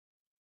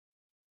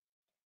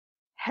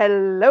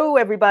Hello,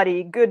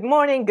 everybody. Good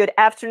morning, good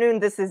afternoon.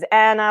 This is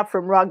Anna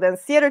from Rock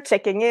Dance Theater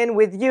checking in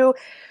with you.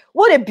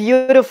 What a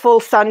beautiful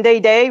Sunday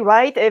day,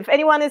 right? If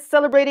anyone is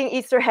celebrating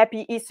Easter,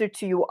 happy Easter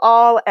to you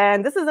all.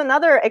 And this is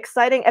another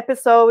exciting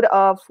episode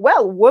of,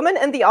 well, Women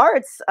in the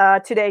Arts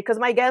today, because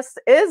my guest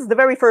is the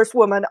very first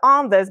woman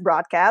on this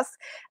broadcast.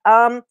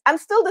 I'm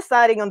still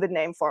deciding on the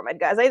name format,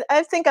 guys.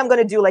 I think I'm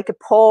going to do like a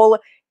poll.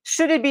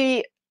 Should it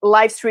be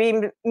live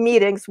stream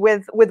meetings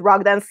with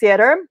Rock Dance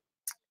Theater?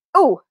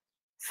 Oh,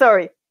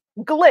 sorry,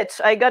 glitch.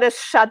 I gotta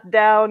shut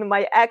down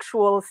my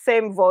actual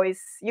same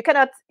voice. You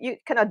cannot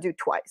do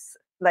twice.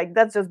 Like,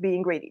 that's just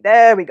being greedy.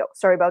 There we go.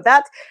 Sorry about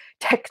that.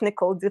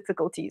 Technical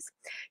difficulties.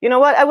 You know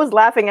what? I was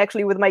laughing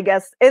actually with my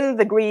guest in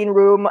the green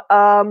room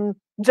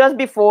just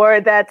before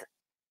that.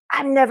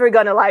 I'm never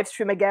gonna live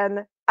stream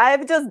again.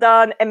 I've just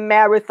done a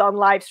marathon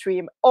live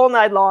stream all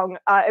night long.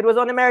 It was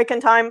on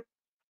American time,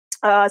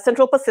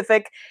 Central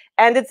Pacific,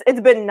 and it's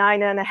been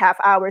 9.5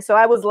 hours. So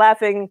I was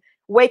laughing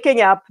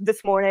waking up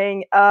this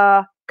morning.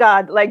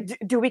 God, like,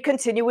 do we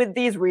continue with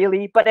these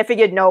really? But I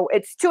figured, no,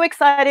 it's too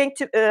exciting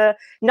to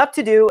not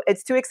to do.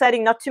 It's too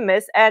exciting not to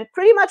miss. And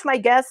pretty much my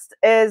guest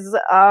is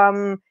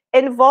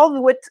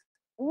involved with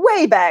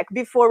way back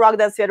before Rock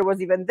Dance Theater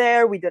was even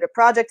there. We did a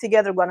project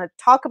together. We're going to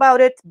talk about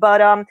it.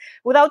 But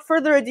without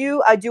further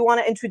ado, I do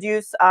want to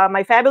introduce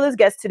my fabulous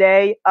guest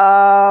today,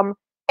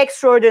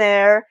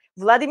 extraordinaire,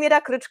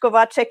 Vladimira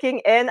Krckova, checking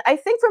in, I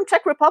think from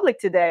Czech Republic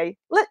today.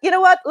 You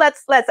know what?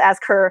 Let's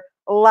ask her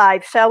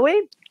live, shall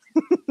we?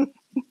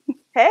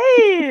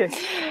 Hey!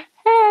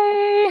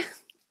 Hey!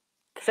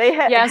 Say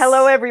Yes.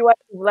 Hello, everyone.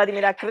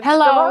 Vladimira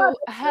Krckova.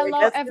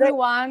 Hello,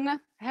 everyone.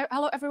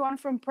 Hello, everyone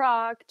from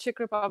Prague, Czech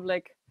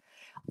Republic.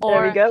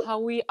 There we go. How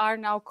we are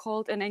now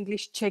called in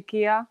English,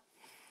 Czechia.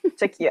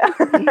 Czechia.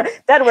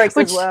 That works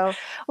as well.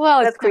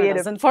 Well, that's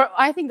creative.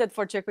 I think that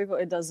for Czech people,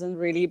 it doesn't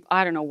really.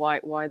 I don't know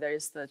why there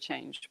is the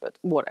change, but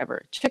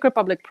whatever. Czech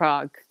Republic,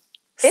 Prague.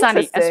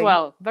 Sunny as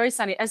well. Very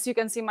sunny. As you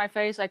can see my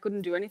face, I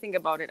couldn't do anything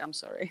about it. I'm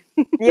sorry.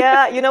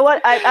 Yeah, you know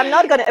what? I'm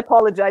not going to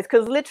apologize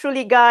because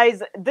literally,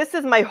 guys, this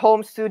is my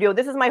home studio.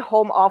 This is my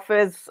home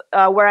office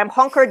where I'm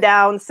hunkered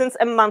down since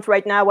a month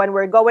right now when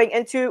we're going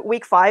into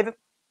week 5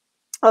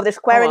 of this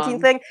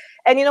quarantine thing.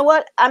 And you know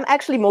what? I'm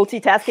actually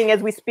multitasking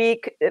as we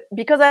speak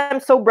because I'm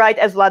so bright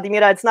as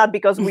Vladimira. It's not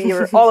because we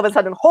are all of a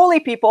sudden holy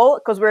people,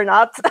 because we're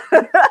not.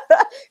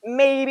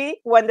 Maybe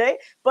one day.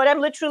 But I'm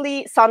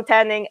literally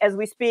suntanning as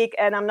we speak,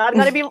 and I'm not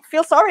going to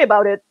feel sorry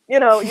about it. You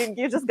know,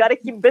 you just got to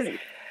keep busy.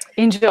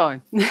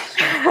 Enjoy.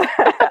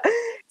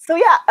 So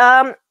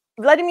yeah,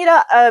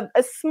 Vladimira,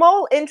 a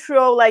small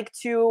intro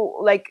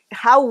to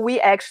how we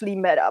actually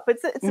met up.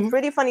 It's a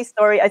pretty funny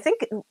story. I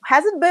think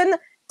has it been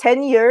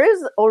 10 years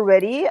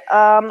already?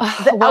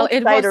 The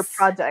Outsider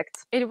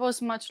project. It was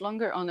much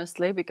longer,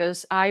 honestly,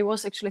 because I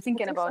was actually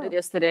thinking about it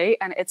yesterday,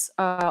 and it's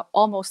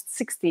almost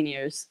 16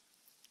 years.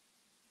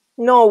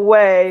 No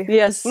way.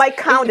 Yes. My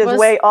count is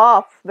way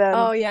off then.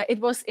 Oh, yeah. It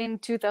was in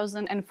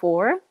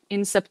 2004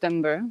 in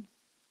September.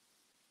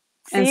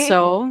 See? And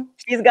so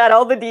she's got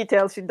all the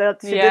details. She did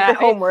the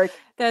homework.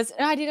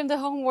 I did the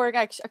homework.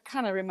 I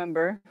kind of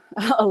remember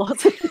a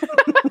lot. You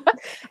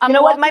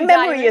know what?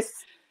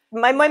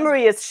 My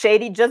memory is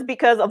shady just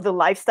because of the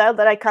lifestyle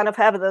that I kind of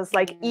have. There's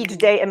like each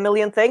day a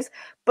million things.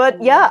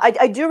 But yeah,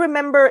 I do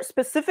remember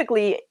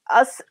specifically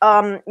us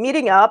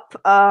meeting up.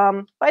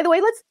 By the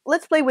way,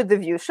 let's play with the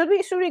view. Should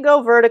we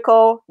go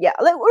vertical? Yeah,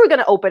 we're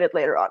gonna open it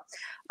later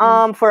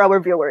on for our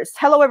viewers.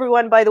 Hello,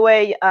 everyone. By the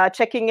way,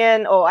 checking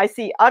in. Oh, I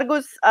see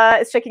Argus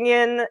is checking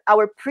in.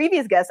 Our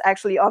previous guest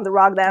actually on the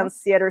Rock Dance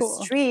Theater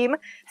stream.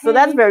 So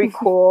that's very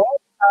cool.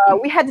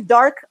 We had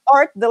dark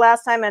art the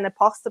last time and a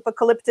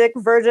post-apocalyptic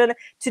version.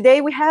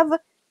 Today we have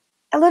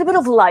a little bit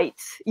of light,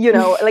 you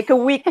know, like a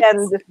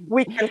weekend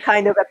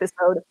kind of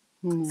episode.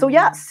 So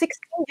yeah,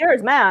 16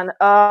 years, man.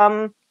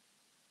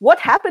 What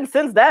happened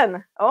since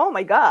then? Oh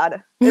my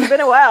God, it's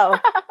been a while.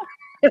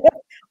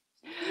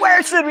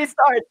 Where should we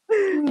start?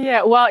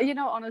 Yeah, well, you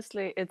know,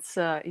 honestly, it's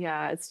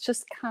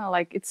just kind of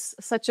like it's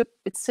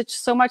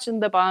so much in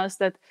the past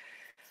that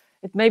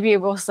maybe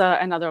it was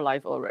another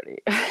life already.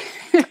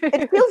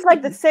 It feels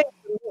like the same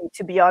to me,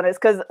 to be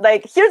honest, because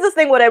like here's the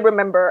thing, what I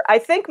remember, I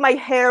think my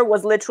hair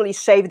was literally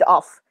shaved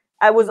off.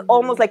 I was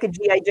almost like a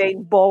G.I.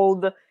 Jane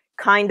bald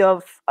kind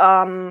of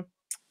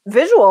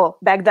visual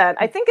back then.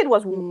 I think it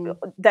was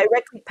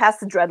directly past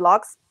the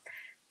dreadlocks.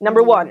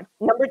 Number one.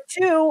 Number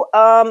two,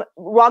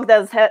 Rock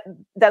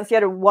Dance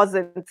Theater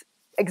wasn't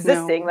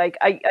existing. No. Like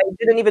I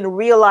didn't even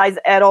realize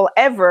at all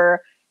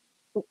ever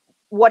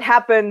what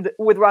happened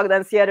with Rock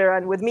Dance Theater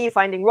and with me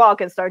finding rock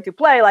and starting to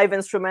play live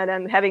instrument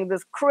and having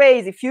this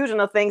crazy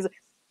fusion of things.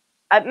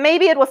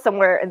 Maybe it was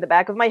somewhere in the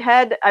back of my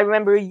head. I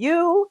remember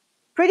you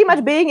pretty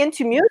much being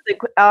into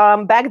music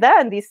back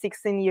then, these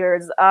 16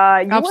 years.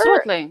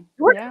 Absolutely.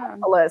 You were a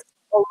vocalist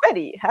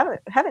already,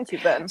 haven't you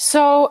been?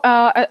 So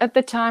at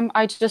the time,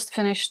 I just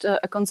finished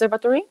a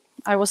conservatory.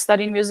 I was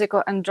studying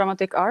musical and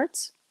dramatic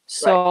arts.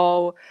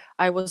 So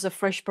I was a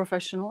fresh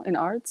professional in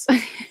arts.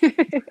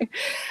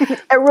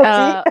 A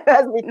rookie,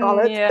 as we call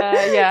it.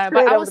 Yeah.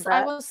 But Straight off the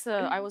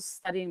bat. I was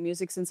studying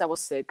music since I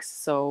was 6.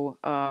 So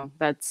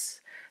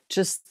that's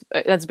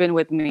been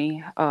with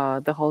me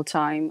the whole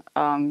time.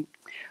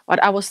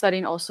 But I was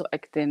studying also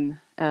acting,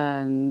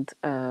 and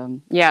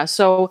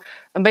so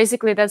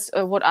basically that's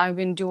what I've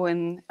been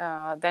doing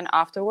then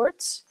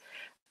afterwards.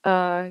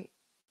 I've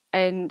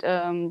been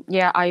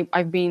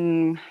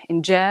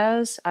in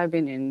jazz, I've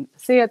been in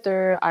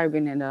theater, I've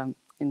been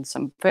in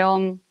some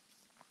film.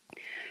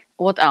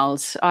 What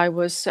else? I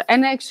was,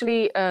 and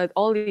actually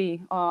all the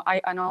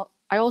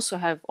I also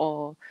have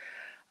all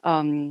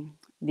I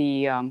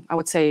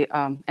would say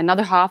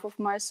another half of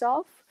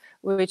myself,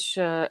 which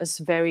is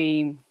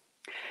very.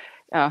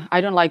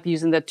 I don't like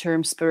using the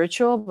term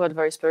spiritual, but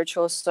very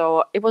spiritual.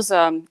 So it was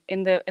in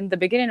the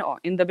beginning,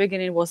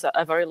 it was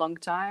a very long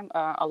time,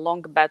 a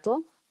long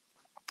battle,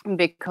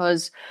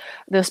 because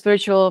the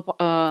spiritual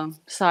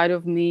side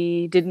of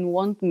me didn't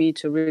want me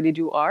to really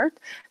do art.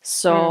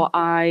 So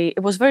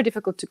it was very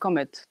difficult to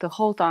commit the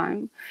whole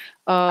time.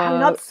 I'm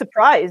not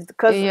surprised,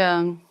 because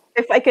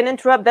if I can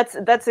interrupt,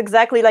 that's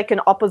exactly like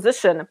an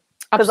opposition,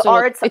 because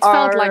arts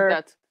felt like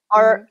that.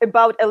 Are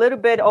about a little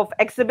bit of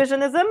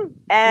exhibitionism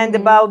and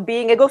about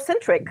being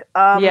egocentric.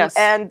 Yes.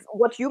 And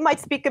what you might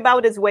speak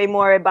about is way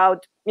more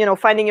about,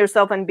 finding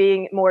yourself and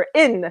being more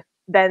in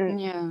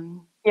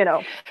than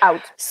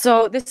out.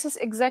 So this is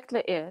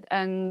exactly it.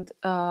 And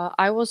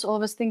I was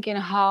always thinking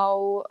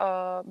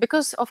how,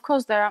 because of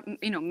course there are,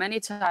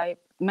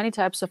 many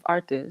types of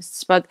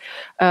artists, but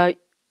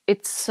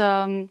it's,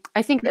 I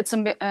think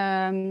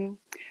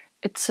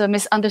it's a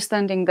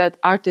misunderstanding that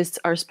artists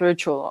are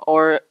spiritual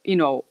or,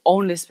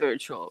 only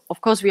spiritual.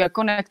 Of course, we are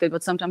connected,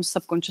 but sometimes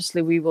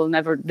subconsciously we will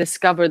never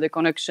discover the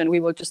connection. We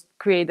will just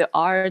create the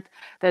art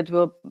that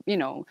will,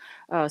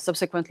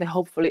 subsequently,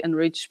 hopefully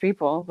enrich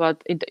people.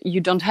 But you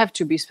don't have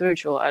to be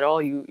spiritual at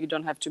all. You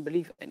don't have to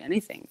believe in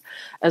anything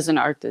as an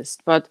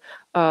artist. But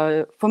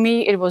for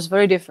me, it was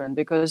very different,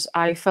 because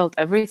I felt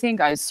everything.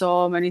 I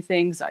saw many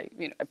things. I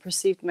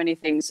perceived many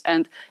things.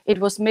 And it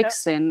was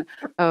mixing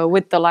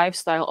with the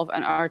lifestyle of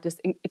an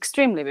artist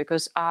extremely,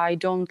 because I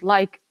don't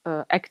like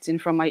acting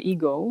from my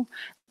ego,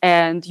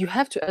 and you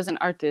have to, as an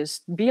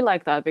artist, be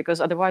like that,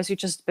 because otherwise you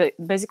just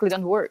basically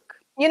don't work.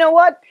 You know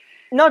what?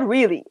 Not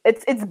really.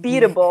 It's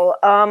beatable.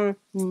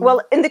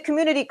 Well, in the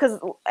community, because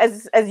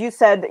as you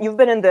said, you've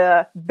been in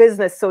the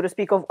business, so to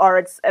speak, of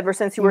arts ever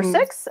since you were 6.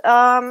 Is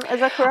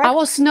that correct? I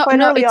was not.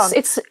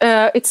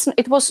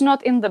 It was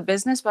not in the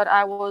business, but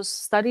I was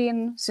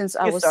studying since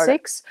I was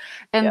 6,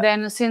 and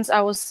then since I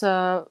was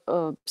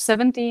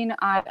 17,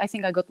 I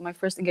think I got my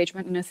first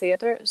engagement in a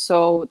theater.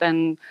 So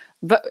then,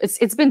 but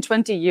it's been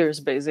 20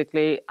 years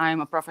basically. I'm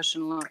a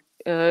professional.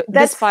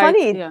 That's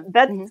funny.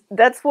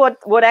 That's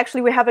what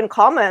actually we have in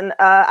common.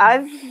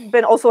 I've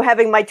been also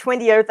having my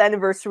 20th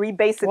anniversary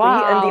basically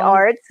in the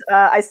arts.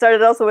 I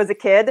started also as a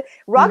kid.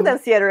 Rock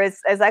Dance Theater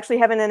is actually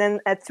having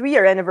a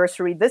 3-year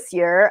anniversary this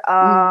year.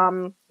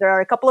 There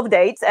are a couple of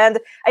dates, and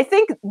I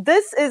think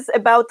this is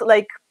about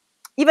like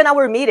even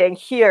our meeting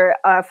here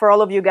for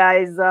all of you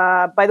guys.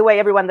 By the way,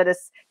 everyone that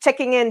is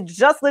checking in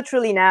just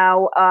literally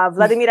now,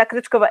 Vladimira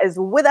Krckova is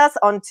with us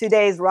on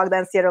today's Rock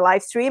Dance Theater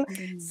live stream.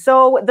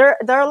 So there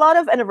are a lot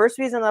of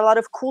anniversaries and a lot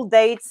of cool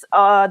dates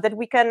that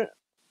we can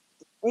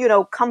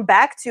come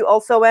back to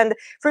also. And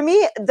for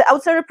me, the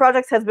Outsider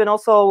Project has been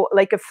also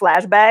like a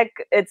flashback.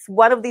 It's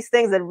one of these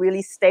things that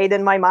really stayed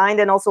in my mind,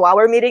 and also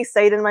our meeting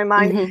stayed in my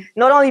mind,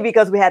 not only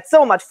because we had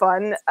so much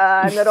fun,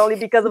 not only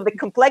because of the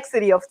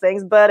complexity of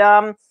things, but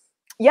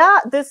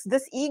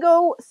this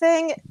ego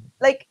thing,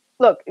 like,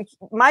 look,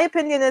 my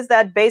opinion is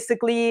that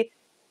basically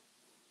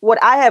what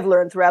I have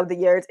learned throughout the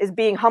years is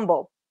being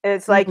humble.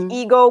 It's like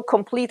ego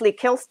completely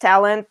kills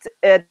talent.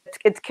 It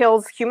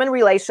kills human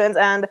relations,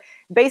 and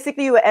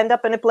basically you end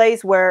up in a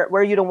place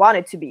where you don't want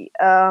it to be,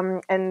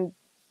 and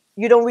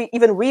you don't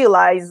even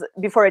realize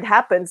before it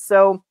happens.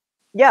 So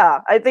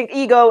yeah, I think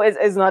ego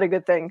is not a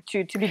good thing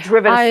to be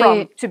driven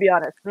from, to be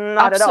honest.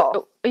 Not at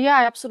all. Yeah,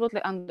 I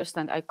absolutely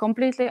understand. I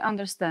completely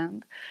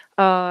understand.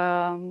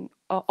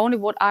 Only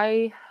what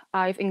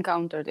I've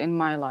encountered in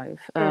my life.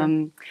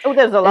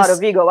 There's a lot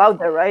of ego out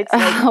there, right?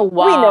 Like,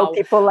 wow. We know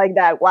people like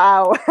that.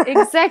 Wow.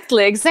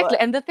 Exactly.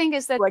 And the thing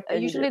is that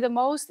usually the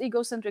most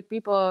egocentric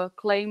people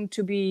claim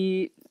to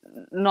be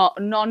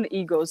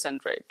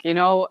non-egocentric,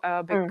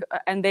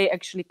 and they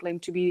actually claim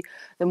to be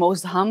the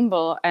most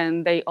humble,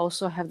 and they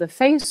also have the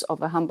face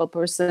of a humble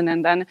person.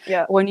 And then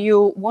when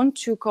you want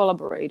to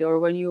collaborate or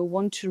when you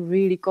want to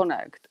really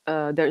connect,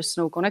 there's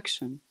no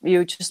connection.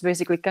 You just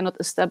basically cannot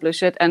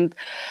establish it. And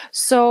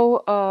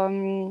so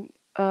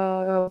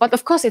but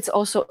of course it's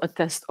also a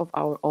test of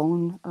our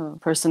own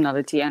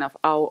personality and of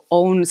our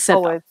own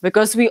setup. Always.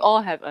 Because we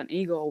all have an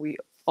ego, we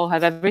all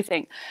have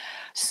everything.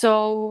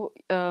 So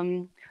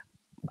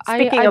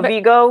speaking of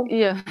ego,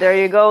 there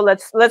you go.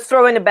 Let's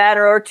throw in a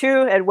banner or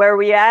two at where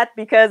we at,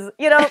 because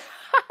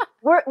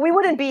we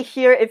wouldn't be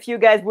here if you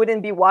guys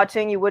wouldn't be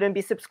watching, you wouldn't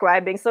be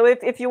subscribing. So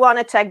if you want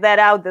to check that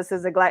out, this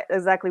is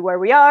exactly where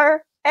we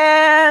are.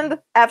 And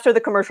after the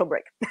commercial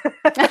break,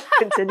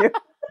 continue.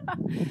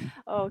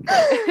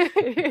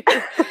 Okay.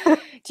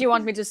 Do you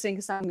want me to sing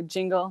some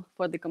jingle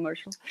for the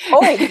commercial?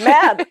 Oh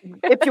man,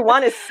 if you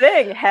want to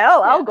sing,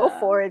 hell, I'll go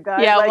for it,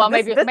 guys. Yeah, like, well,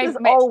 this is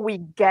all we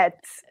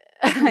get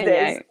these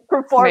days,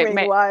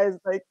 performing wise,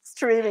 like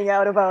streaming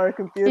out of our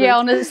computers. Yeah,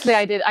 honestly,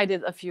 I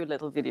did a few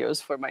little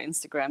videos for my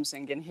Instagram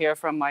singing here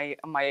from my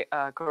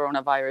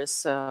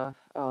coronavirus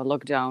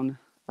lockdown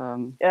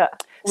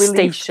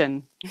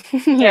station.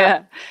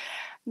 Yeah.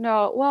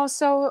 No, well,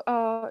 so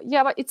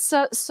yeah, but it's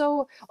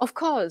so of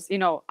course, you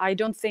know, I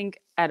don't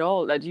think at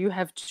all that you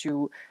have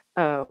to.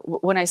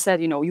 When I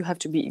said, you know, you have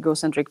to be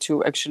egocentric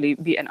to actually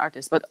be an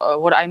artist, but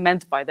what I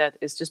meant by that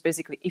is just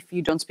basically if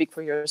you don't speak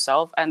for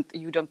yourself and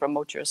you don't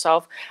promote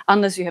yourself,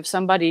 unless you have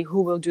somebody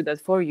who will do that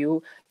for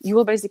you, you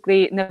will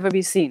basically never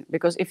be seen.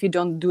 Because if you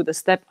don't do the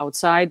step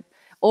outside,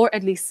 or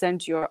at least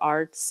send your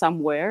art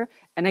somewhere,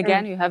 and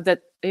again, you have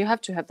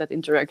to have that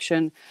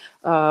interaction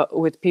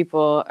with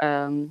people.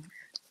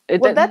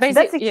 Well,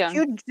 that's a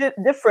huge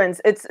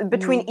difference. It's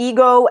between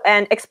ego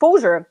and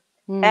exposure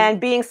and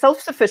being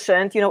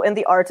self-sufficient, you know, in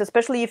the arts,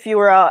 especially if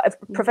you're a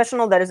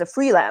professional that is a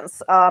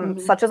freelance,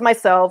 such as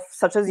myself,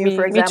 such as you,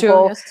 for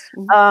example. Me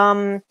too,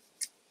 yes.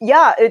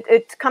 Yeah,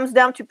 it comes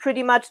down to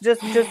pretty much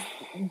just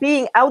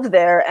being out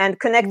there and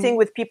connecting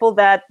with people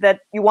that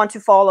you want to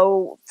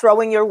follow,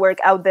 throwing your work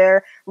out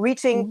there,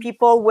 reaching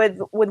people with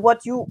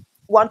what you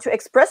want to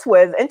express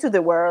with into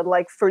the world.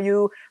 Like for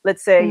you,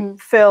 let's say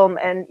film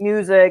and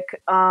music,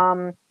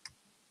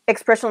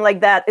 expression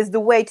like that is the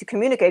way to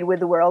communicate with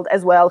the world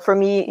as well. For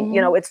me,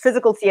 you know, it's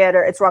physical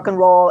theater, it's rock and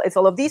roll, it's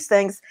all of these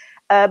things.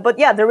 But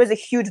yeah, there is a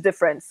huge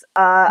difference.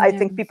 I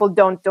think people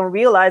don't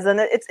realize, and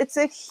it's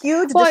a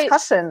huge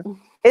discussion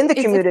in the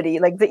community,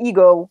 like the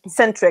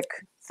ego-centric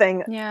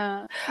thing.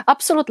 Yeah,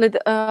 absolutely,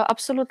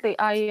 absolutely.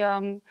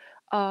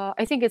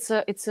 I think it's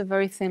a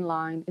very thin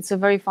line. It's a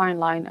very fine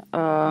line.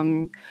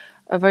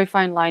 A very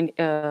fine line.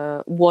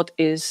 What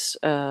is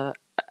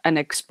an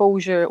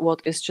exposure?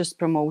 What is just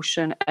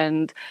promotion?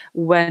 And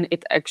when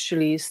it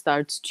actually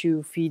starts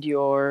to feed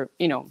your,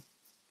 you know,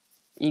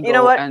 ego. You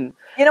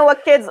know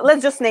what, kids?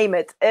 Let's just name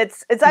it.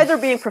 It's either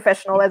being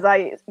professional, as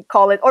I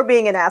call it, or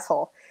being an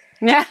asshole.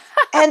 Yeah.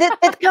 And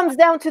it comes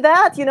down to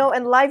that, you know,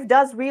 and life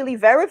does really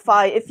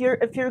verify if you're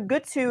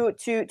good to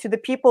the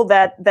people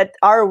that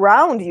are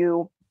around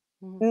you.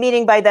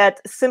 Meaning by that,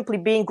 simply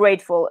being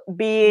grateful,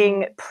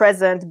 being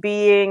present,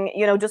 being,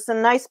 you know, just a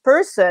nice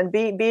person,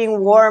 being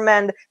warm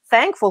and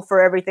thankful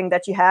for everything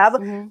that you have.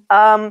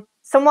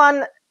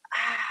 Someone,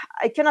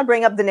 I cannot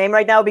bring up the name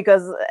right now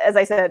because, as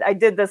I said, I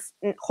did this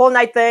whole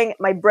night thing.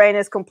 My brain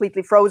is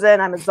completely frozen.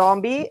 I'm a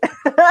zombie.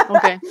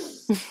 Okay.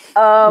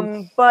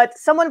 But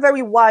someone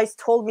very wise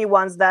told me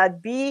once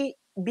that be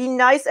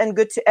nice and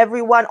good to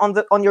everyone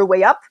on your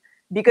way up.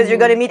 Because you're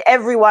going to meet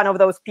every one of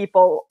those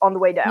people on the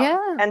way down.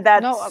 Yeah, and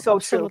that's so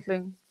absolutely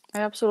true. I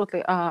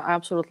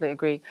absolutely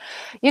agree.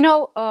 You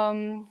know,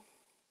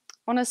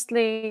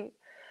 honestly,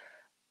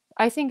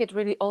 I think it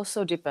really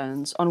also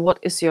depends on what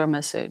is your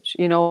message,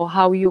 you know,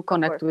 how you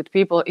connect with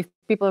people, if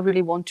people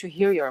really want to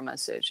hear your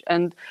message,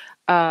 and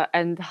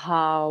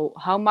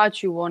how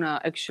much you want to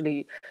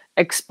actually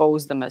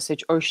expose the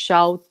message or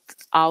shout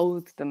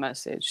out the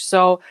message.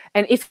 So,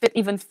 and if it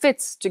even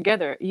fits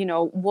together, you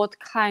know, what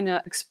kind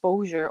of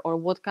exposure or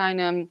what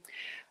kind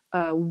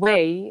of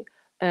way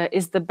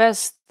is the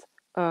best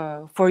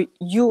for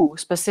you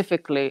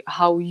specifically,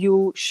 how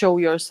you show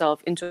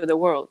yourself into the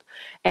world.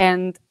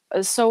 And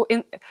so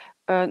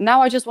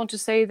now I just want to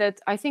say that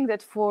I think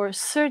that for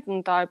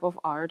certain type of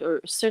art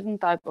or certain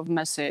type of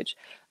message,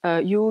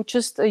 you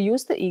just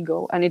use the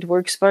ego and it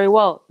works very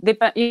well.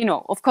 You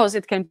know, of course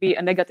it can be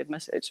a negative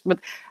message, but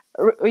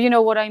you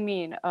know what I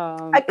mean.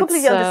 I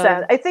completely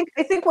understand. I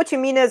think what you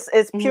mean is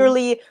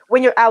purely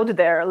when you're out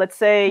there. Let's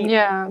say,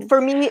 for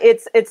me,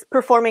 it's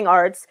performing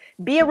arts.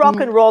 Be a rock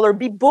and roller.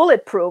 Be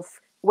bulletproof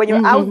when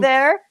you're out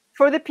there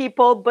for the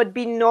people, but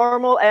be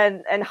normal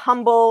and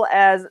humble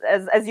as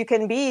you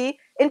can be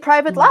in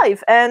private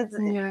life. And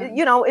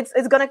you know,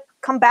 it's gonna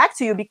come back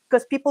to you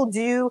because people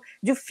do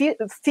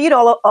feed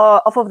all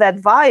off of that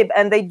vibe,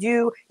 and they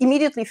do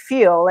immediately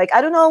feel like,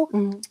 I don't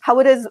know how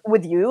it is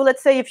with you.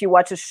 Let's say if you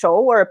watch a show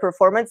or a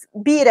performance,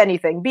 be it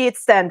anything, be it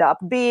stand up,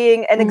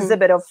 being an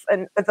exhibit of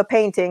a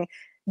painting,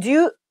 do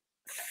you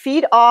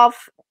feed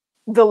off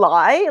the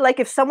lie? Like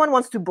if someone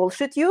wants to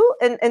bullshit you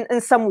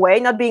in some way,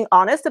 not being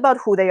honest about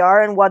who they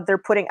are and what they're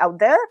putting out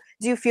there,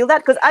 do you feel that?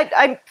 Because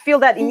I feel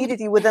that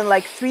immediately within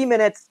like 3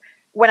 minutes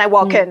when I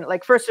walk in.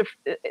 Like first,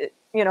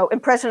 you know,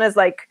 impression is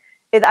like,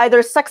 it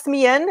either sucks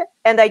me in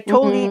and I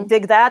totally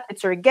dig that,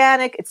 it's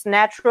organic, it's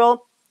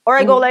natural, or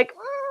I go like,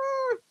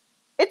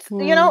 it's,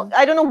 you know,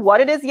 I don't know what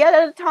it is yet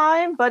at a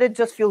time, but it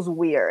just feels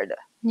weird.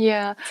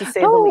 Yeah. to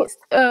say the No, least.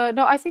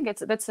 no, I think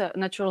that's a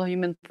natural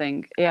human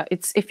thing. Yeah,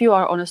 it's if you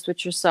are honest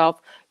with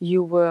yourself,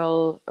 you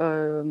will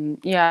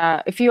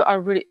yeah, if you are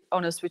really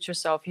honest with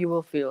yourself, you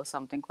will feel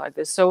something like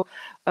this. So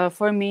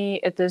for me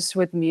it is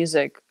with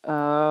music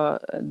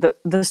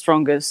the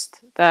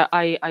strongest. That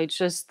I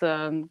just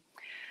uh,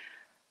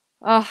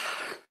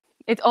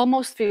 it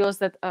almost feels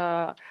that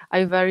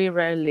I very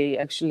rarely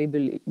actually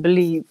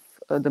believe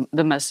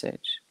the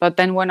message. But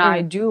then when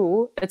I Mm,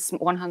 do, it's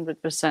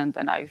 100%,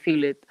 and I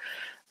feel it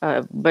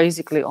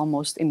basically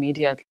almost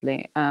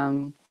immediately.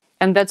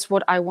 And that's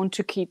what I want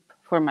to keep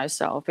for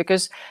myself,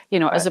 because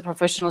as right. a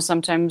professional,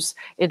 sometimes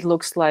it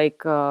looks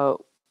like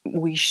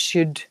we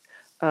should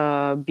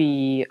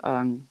be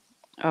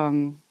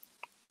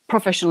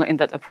professional in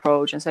that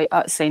approach and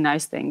say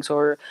nice things,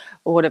 or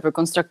whatever,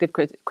 constructive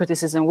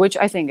criticism, which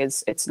I think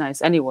is it's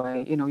nice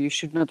anyway. You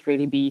should not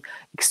really be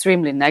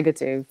extremely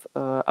negative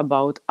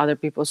about other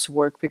people's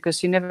work,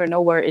 because you never know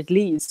where it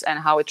leads and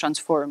how it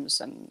transforms,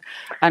 Well,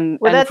 and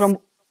that's from you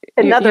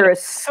know another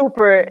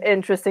super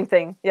interesting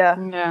thing. Yeah.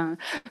 yeah.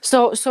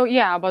 So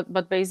yeah,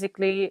 but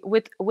basically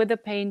with a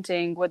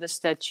painting, with a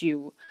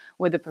statue,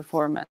 with a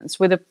performance,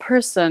 with a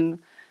person,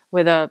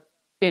 with a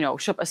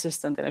shop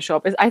assistant in a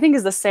shop, I think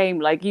it's the same.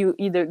 Like, you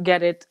either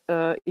get it,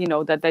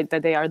 that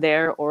they are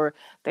there, or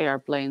they are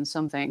playing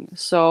something.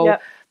 So Yeah.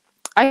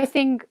 I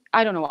think,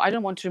 I don't know. I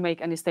don't want to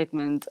make any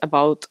statement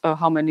about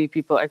how many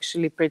people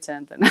actually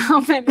pretend and how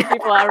many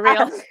people are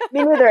real.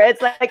 Me neither.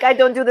 It's like I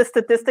don't do the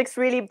statistics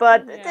really,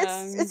 but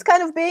it's Yeah. it's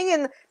kind of being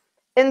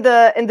in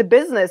the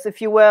business, if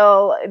you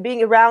will,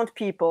 being around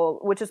people,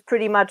 which is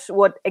pretty much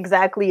what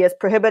exactly is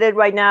prohibited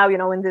right now,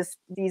 in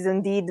these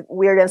indeed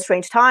weird and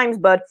strange times.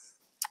 But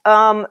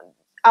um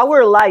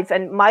our life,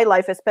 and my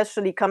life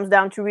especially, comes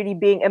down to really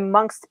being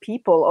amongst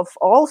people of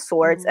all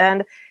sorts, Mhm. and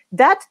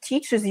that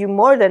teaches you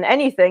more than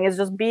anything, is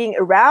just being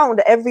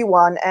around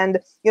everyone. And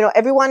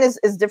everyone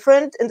is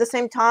different in the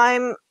same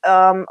time,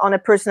 on a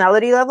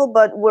personality level,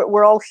 but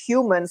we're all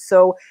human. So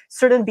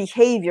certain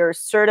behaviors,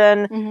 certain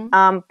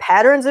Mhm.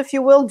 patterns, if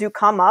you will, do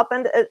come up,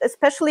 and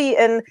especially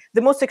in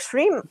the most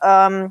extreme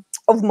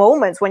of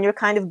moments, when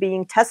you're kind of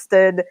being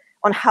tested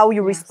on how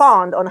you Yes.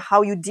 respond, on how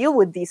you deal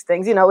with these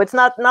things. It's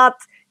not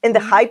in the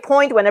Mhm. high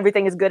point when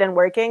everything is good and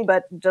working,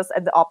 but just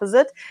at the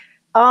opposite.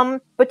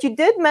 But you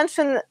did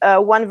mention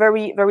one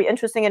very, very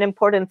interesting and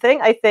important thing.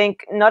 I think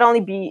not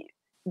only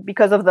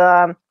because of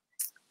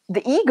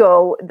the ego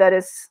that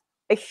is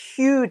a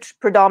huge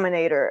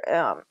predominator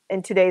in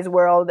today's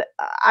world.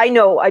 I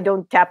know I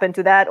don't tap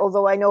into that,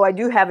 although I know I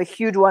do have a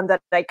huge one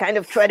that I kind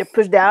of try to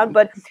push down.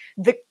 But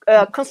the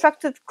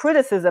constructive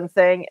criticism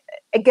thing,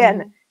 again,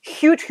 Mhm.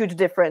 huge, huge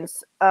difference.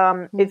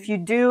 If Mhm. you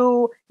do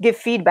give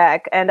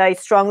feedback, and I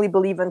strongly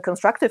believe in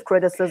constructive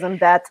criticism,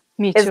 that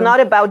Me is too. not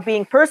about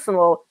being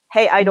personal.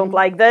 Hey, I don't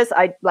Mhm. like this,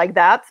 I like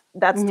that.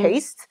 That's Mhm.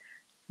 taste.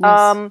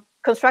 Yes.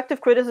 Constructive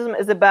criticism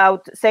is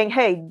about saying,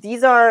 hey,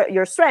 these are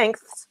your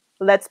strengths.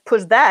 Let's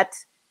push that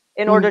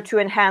in order Mhm. to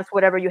enhance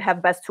whatever you have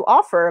best to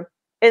offer,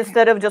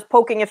 instead of just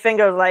poking a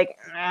finger, like,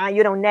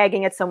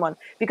 nagging at someone,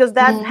 because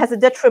that Mhm. has a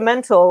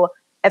detrimental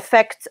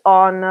effect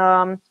on,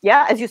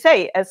 yeah, as you say,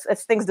 as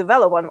things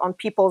develop, on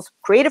people's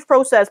creative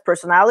process,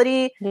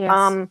 personality,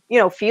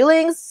 Yes.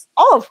 feelings,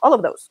 all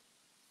of those.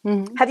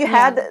 Mhm. Have you Yeah.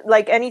 had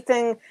like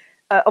anything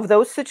of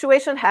those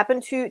situations happen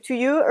to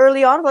you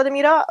early on,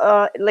 Vladimira?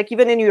 Like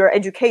even in your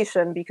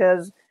education,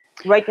 because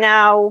right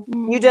now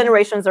new Mm.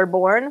 generations are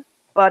born,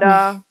 but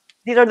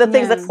these are the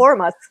things that Yeah. form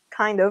us,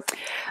 kind of.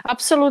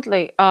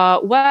 Absolutely.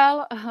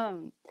 Well,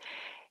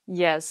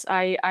 yes,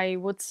 I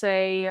would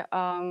say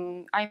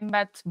I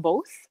met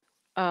both,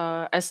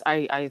 as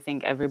I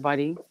think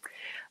everybody.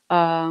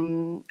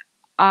 Um,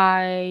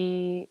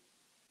 I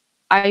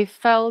I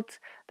felt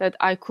that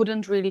I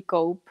couldn't really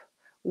cope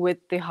with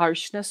the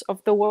harshness of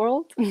the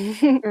world.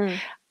 Mm,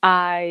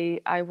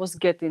 I was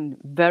getting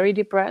very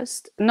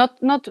depressed, not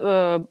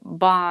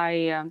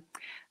by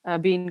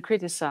being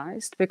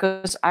criticized,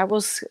 because I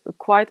was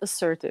quite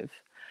assertive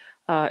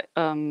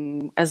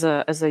as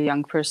a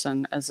young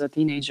person, as a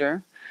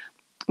teenager,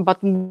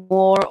 but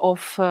more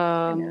of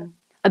yeah.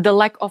 the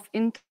lack of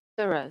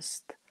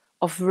interest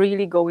of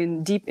really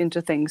going deep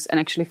into things and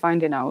actually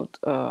finding out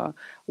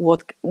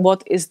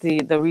what is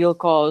the real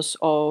cause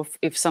of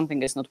if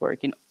something is not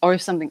working, or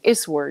if something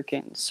is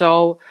working.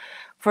 So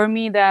for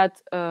me, that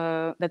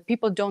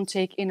people don't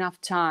take enough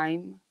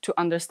time to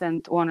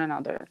understand one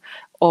another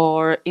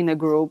or in a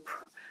group,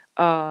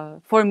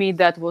 for me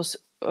that was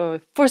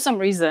for some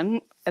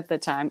reason at the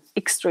time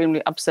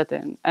extremely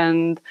upsetting.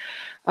 And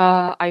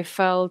I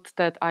felt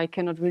that I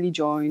cannot really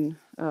join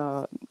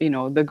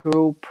the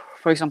group,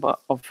 for example,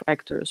 of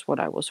actors what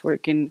I was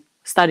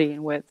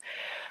studying with.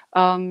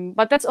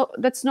 But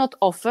that's not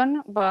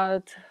often,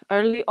 but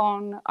early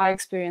on I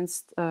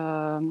experienced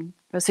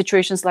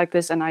situations like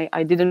this, and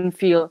I didn't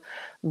feel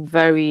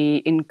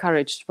very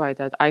encouraged by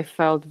that. I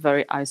felt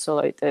very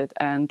isolated,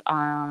 and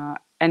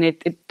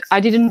it I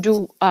didn't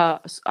do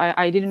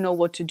I didn't know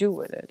what to do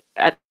with it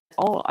at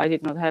all. I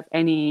did not have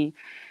any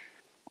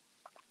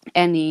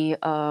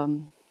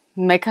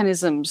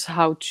mechanisms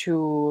how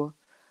to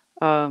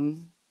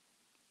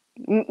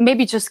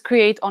maybe just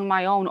create on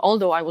my own,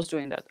 although I was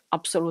doing that,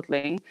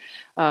 absolutely.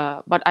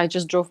 But I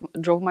just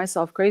drove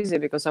myself crazy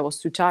because I was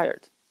too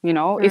tired. You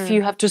know, if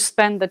you have to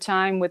spend the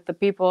time with the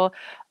people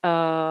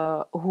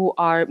who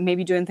are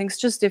maybe doing things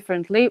just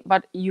differently,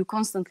 but you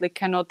constantly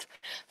cannot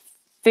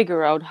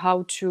figure out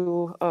how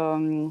to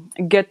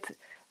get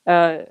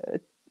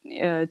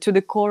to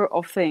the core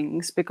of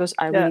things, because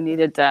I really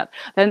needed that.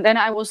 Then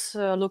I was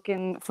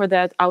looking for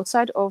that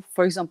outside of,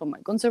 for example, my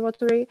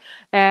conservatory,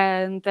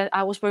 and that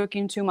I was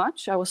working too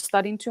much, I was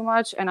studying too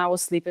much, and I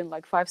was sleeping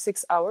like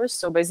 5-6 hours.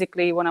 So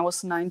basically, when I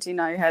was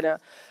 19, I had a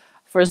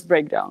first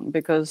breakdown,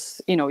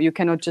 because you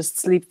cannot just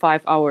sleep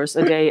 5 hours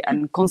a day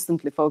and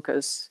constantly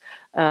focus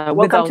Welcome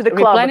without to the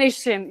club.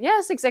 replenishing.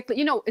 Yes, exactly.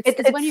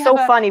 It's when you so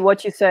have funny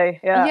what you say.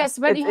 Yeah. Yes,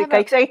 when you have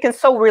I can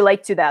so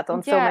relate to that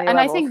on so many and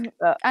levels.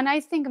 I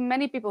think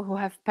many people who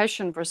have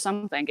passion for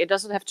something, it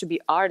doesn't have to be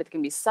art, it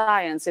can be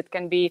science, it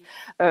can be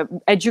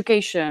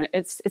education,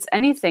 it's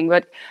anything.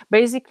 But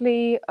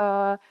basically,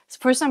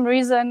 for some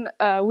reason,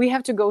 we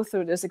have to go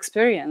through this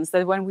experience,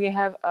 that when we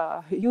have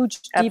a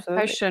huge, deep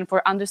passion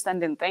for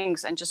understanding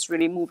things and just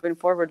really moving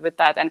forward with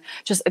that and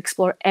just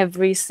explore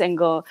every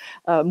single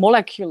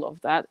molecule of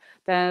that,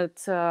 I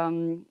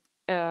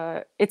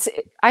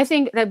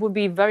think that would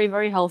be very,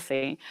 very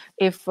healthy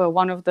if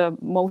one of the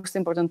most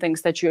important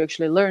things that you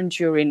actually learn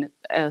during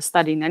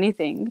studying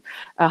anything,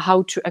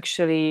 how to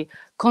actually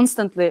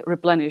constantly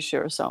replenish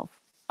yourself.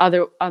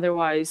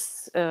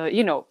 Otherwise,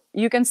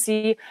 you can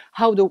see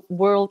how the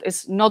world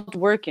is not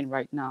working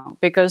right now.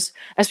 Because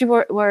as we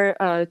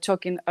were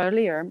talking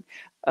earlier,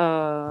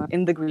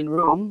 in the green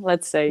room,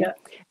 let's say,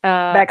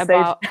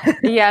 backstage.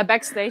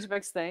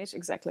 backstage,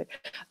 exactly,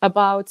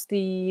 about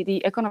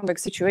the economic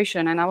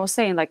situation. And I was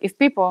saying, like, if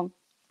people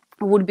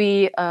would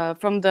be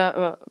from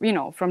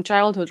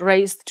childhood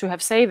raised to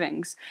have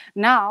savings,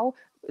 now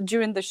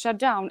during the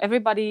shutdown,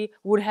 everybody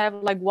would have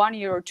like 1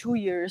 year or 2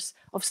 years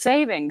of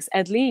savings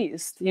at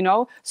least,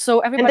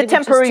 so everybody in the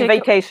temporary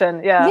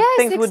vacation, yes,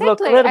 things exactly. would look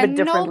a little bit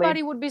differently.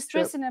 Nobody would be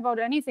stressing about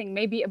anything,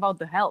 maybe about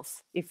the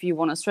health, if you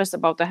want to stress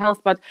about the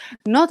health, but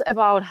not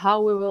about how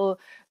we will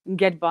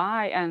get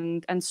by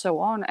and so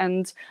on.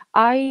 And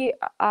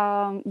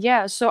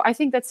so I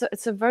think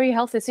it's a very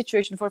healthy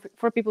situation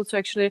for people to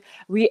actually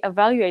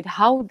reevaluate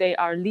how they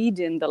are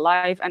leading the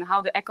life and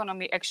how the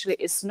economy actually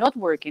is not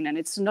working and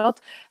it's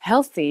not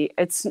healthy.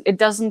 It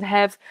doesn't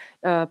have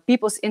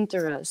people's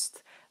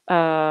interest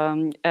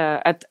at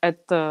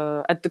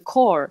the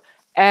core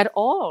at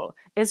all.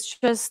 It's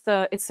just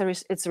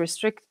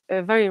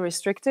very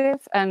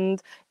restrictive,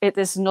 and it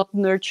is not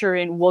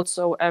nurturing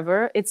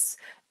whatsoever.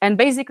 And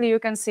basically, you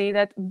can see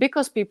that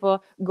because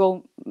people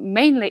go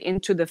mainly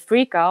into the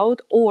freak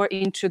out or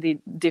into the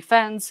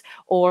defense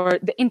or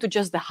into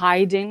just the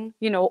hiding,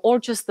 or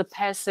just the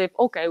passive,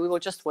 okay, we will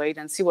just wait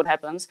and see what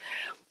happens.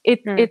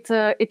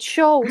 It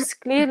shows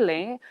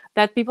clearly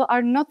that people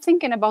are not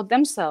thinking about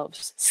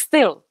themselves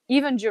still,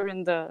 even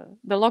during the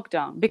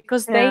lockdown,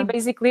 because they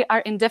basically are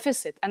in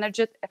deficit,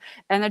 energetic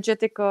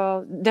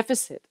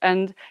deficit.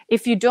 And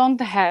if you don't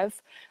have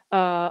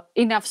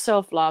enough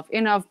self-love,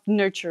 enough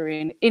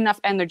nurturing,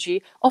 enough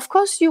energy, of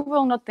course you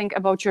will not think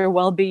about your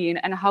well-being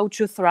and how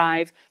to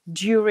thrive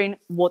during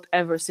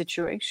whatever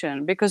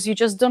situation, because you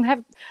just don't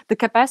have the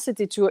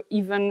capacity to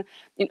even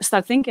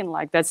start thinking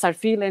like that, start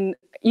feeling,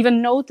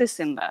 even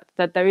noticing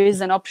that there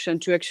is an option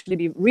to actually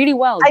be really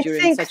well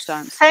during such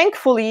times.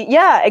 Thankfully,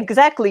 yeah,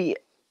 exactly.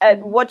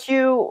 What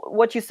you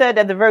said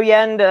at the very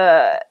end,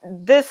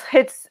 this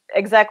hits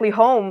exactly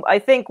home. I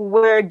think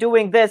we're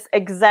doing this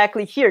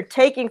exactly here,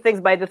 taking things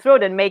by the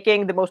throat and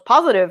making the most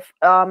positive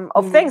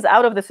of things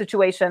out of the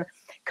situation.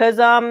 Because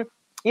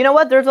you know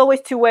what? There's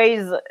always two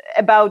ways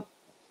about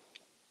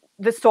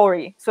the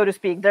story, so to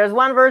speak. There's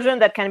one version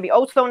that can be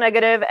also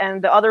negative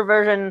and the other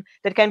version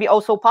that can be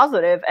also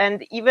positive.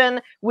 And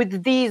even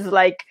with these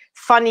like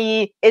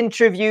funny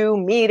interview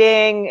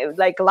meeting,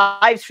 like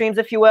live streams,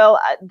 if you will,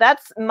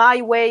 that's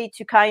my way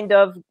to kind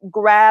of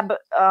grab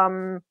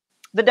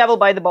the devil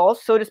by the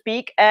balls, so to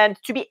speak, and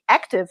to be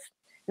active,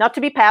 not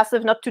to be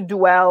passive, not to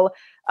dwell.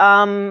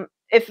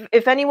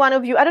 If any one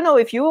of you, I don't know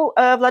if you,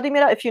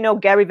 Vladimira, if you know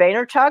Gary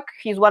Vaynerchuk,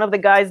 he's one of the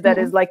guys that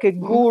is like a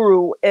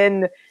guru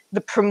in the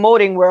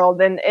promoting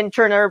world and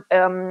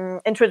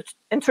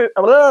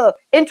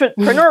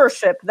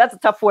entrepreneurship. That's a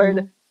tough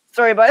word.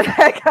 Sorry about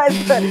that, guys.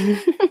 But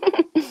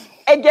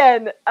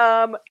again,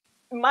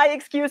 my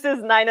excuse is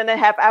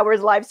 9.5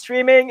 hours live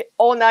streaming,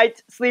 all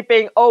night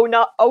sleeping,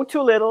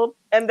 too little,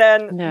 and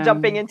then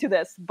jumping into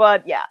this.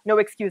 But yeah, no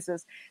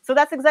excuses. So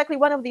that's exactly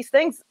one of these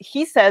things.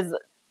 He says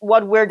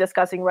what we're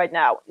discussing right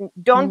now.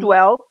 Don't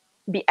dwell,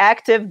 be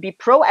active, be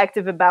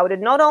proactive about it,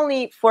 not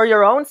only for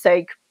your own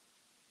sake,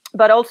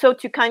 but also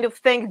to kind of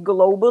think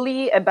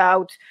globally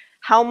about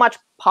how much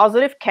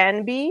positive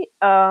can be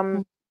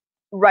done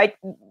right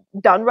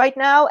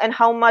now, and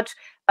how much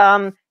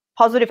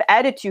positive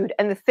attitude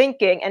and the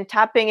thinking and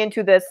tapping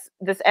into this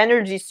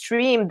energy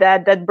stream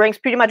that brings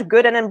pretty much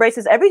good and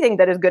embraces everything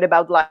that is good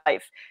about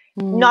life,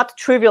 not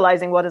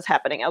trivializing what is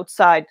happening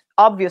outside,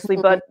 obviously.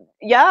 But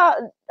yeah,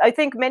 I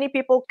think many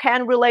people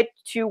can relate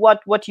to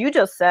what you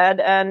just said,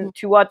 and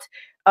to what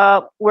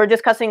we're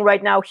discussing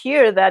right now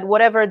here, that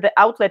whatever the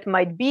outlet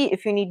might be,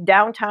 if you need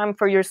downtime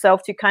for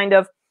yourself to kind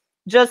of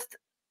just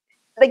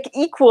like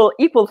equal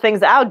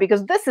things out,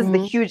 because this is the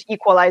huge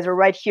equalizer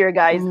right here,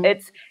 guys.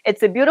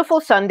 It's a beautiful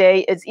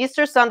Sunday. It's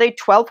Easter Sunday,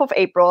 12th of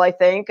April, I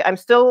think. I'm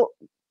still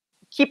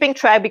keeping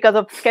track because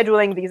of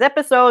scheduling these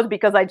episodes,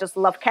 because I just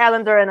love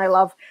calendar and I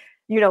love,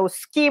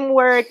 scheme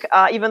work,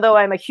 even though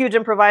I'm a huge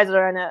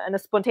improviser and a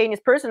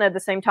spontaneous person at the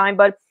same time.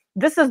 But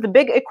this is the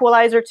big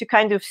equalizer to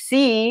kind of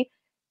see,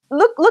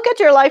 look at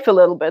your life a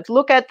little bit,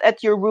 look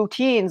at your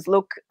routines,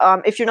 look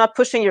if you're not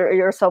pushing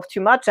yourself too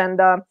much. And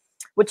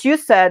what you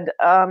said,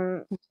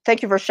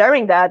 thank you for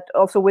sharing that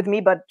also with me,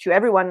 but to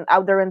everyone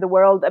out there in the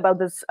world, about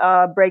this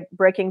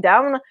breaking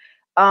down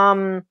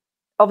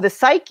of the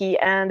psyche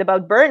and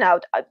about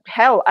burnout.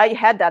 Hell, I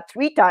had that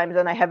 3 times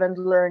and I haven't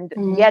learned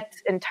yet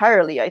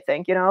entirely, I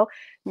think.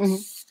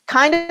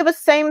 Kind of a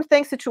same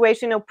thing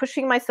situation,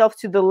 pushing myself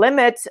to the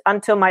limit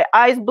until my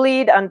eyes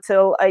bleed,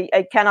 until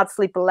I cannot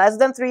sleep less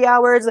than 3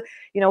 hours,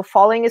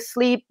 falling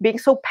asleep, being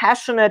so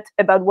passionate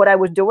about what I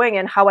was doing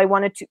and how I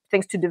wanted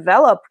things to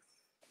develop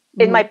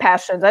in my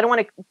passions. I don't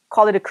want to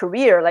call it a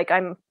career. Like,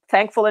 I'm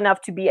thankful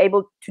enough to be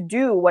able to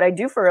do what I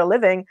do for a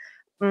living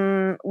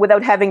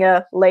without having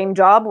a lame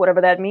job,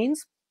 whatever that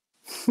means.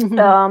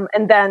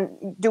 And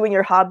then doing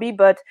your hobby.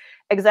 But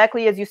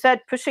exactly as you said,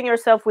 pushing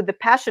yourself with the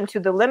passion to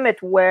the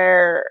limit,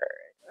 where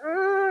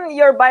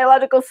your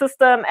biological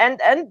system and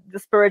the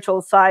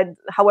spiritual side,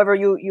 however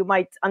you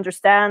might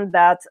understand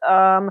that,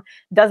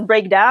 does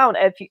break down.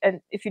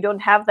 If you don't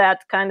have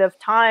that kind of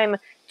time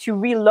to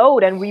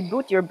reload and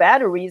reboot your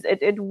batteries,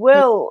 it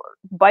will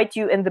bite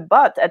you in the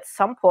butt at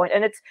some point.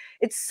 And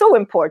it's so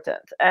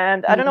important.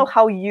 And I don't know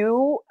how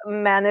you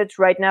manage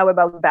right now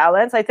about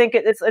balance. I think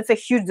it's a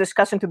huge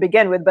discussion to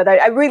begin with, but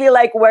I really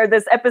like where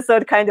this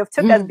episode kind of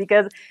took us,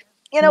 because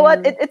you know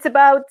what? It's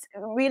about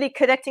really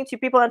connecting to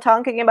people and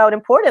talking about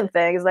important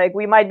things. Like,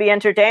 we might be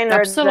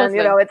entertainers, Absolutely.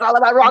 and it's all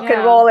about rock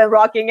and roll and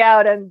rocking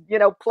out and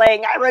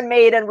playing Iron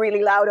Maiden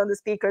really loud on the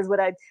speakers,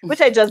 which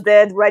I just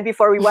did right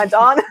before we went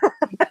on.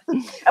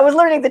 I was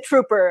learning the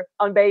Trooper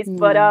on bass,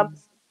 but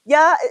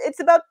yeah, it's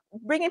about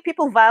bringing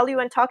people value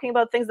and talking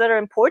about things that are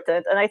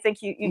important. And I think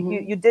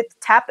you did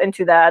tap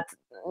into that,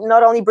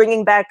 not only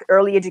bringing back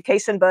early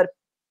education, but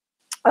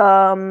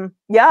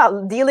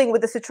dealing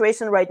with the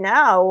situation right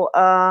now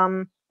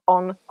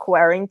on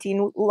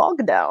quarantine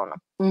lockdown.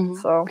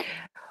 So,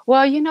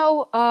 well,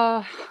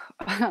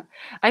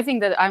 I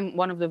think that I'm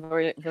one of the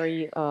very,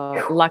 very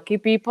lucky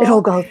people. It all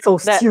got so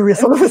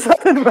serious all of a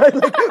sudden, right?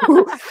 Like,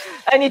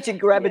 I need to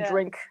grab a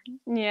drink.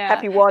 Yeah.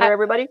 Happy water,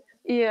 everybody.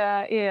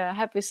 Yeah.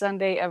 Happy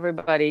Sunday,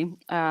 everybody.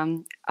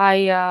 I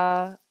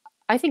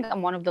think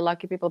I'm one of the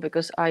lucky people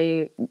because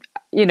I,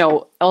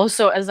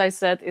 also, as I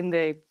said in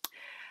the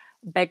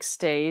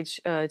backstage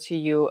to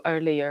you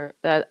earlier,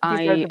 that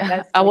I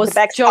was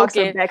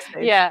joking.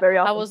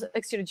 I was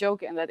actually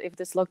joking that if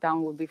this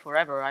lockdown would be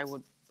forever, I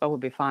would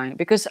be fine,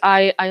 because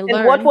I learned.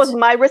 And what was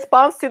my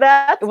response to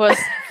that? It was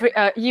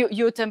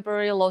you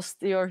temporarily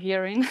lost your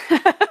hearing.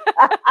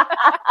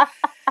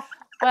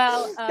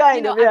 Well, but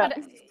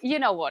you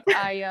know what?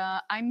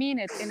 I mean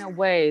it in a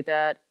way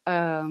that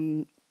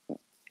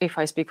if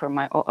I speak from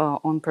my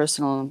own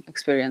personal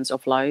experience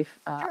of life,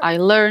 I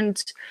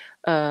learned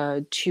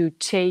to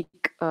take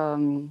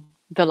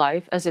the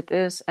life as it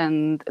is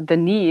and the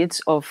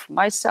needs of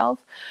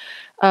myself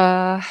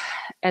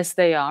as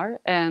they are.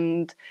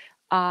 And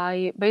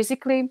I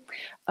basically,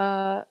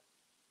 I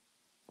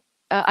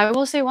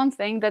will say one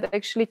thing that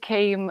actually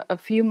came a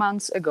few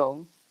months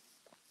ago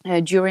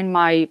during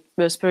my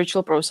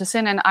spiritual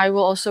processing, and I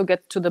will also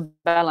get to the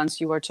balance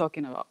you were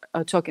talking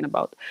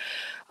about,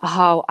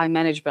 how I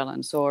manage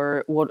balance,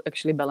 or what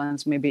actually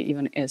balance maybe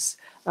even is.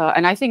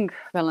 And I think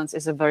balance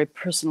is a very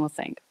personal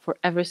thing. For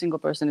every single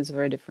person, it's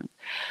very different.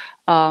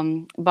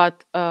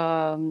 But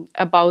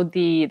about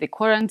the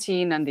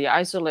quarantine and the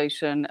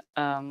isolation,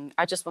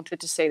 I just wanted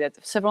to say that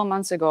several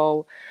months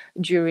ago,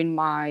 during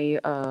my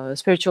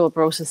spiritual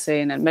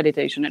processing and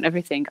meditation and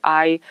everything,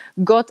 I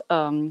got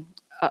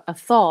a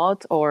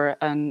thought or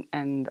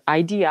an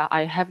idea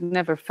I have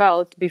never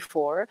felt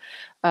before,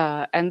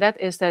 and that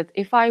is that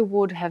if I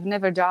would have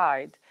never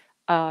died,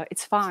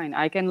 it's fine,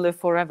 I can live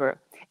forever.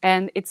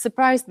 And it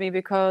surprised me,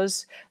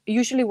 because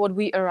usually what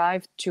we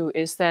arrive to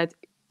is that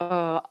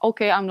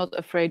okay, I'm not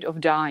afraid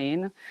of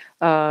dying,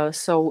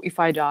 so if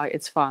I die,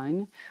 it's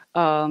fine.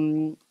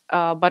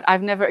 But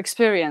I've never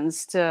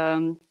experienced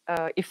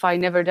if I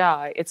never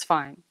die, it's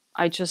fine.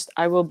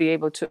 I will be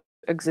able to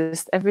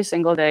exist every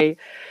single day,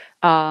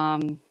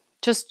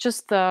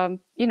 just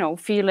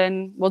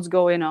feeling what's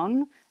going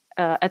on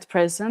at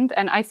present.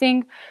 And I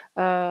think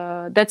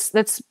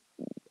that's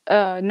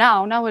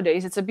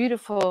nowadays it's a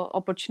beautiful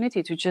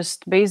opportunity to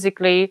just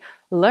basically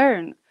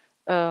learn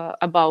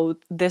about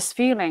this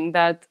feeling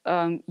that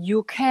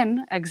you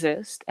can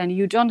exist and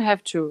you don't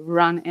have to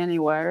run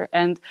anywhere,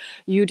 and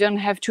you don't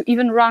have to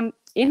even run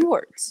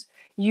inwards.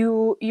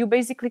 You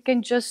basically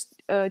can just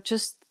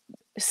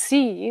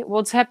see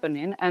what's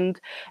happening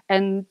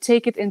and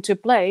take it into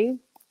play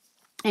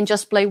and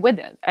just play with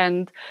it.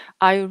 And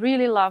I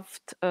really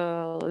loved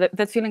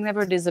that feeling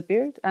never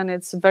disappeared, and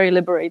it's very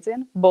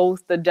liberating,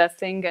 both the death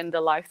thing and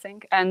the life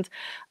thing. And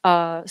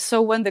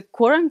so when the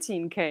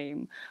quarantine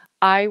came,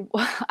 I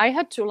I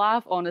had to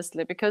laugh,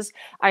 honestly, because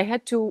I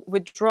had to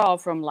withdraw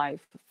from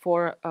life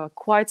for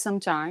quite some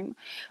time.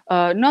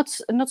 Not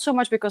so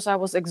much because I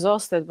was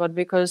exhausted, but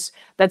because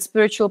that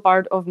spiritual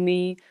part of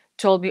me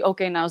told me,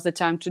 okay, now's the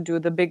time to do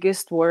the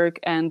biggest work,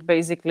 and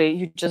basically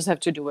you just have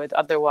to do it.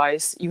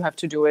 Otherwise, you have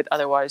to do it.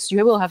 Otherwise,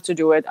 you will have to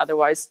do it.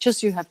 Otherwise,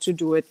 just you have to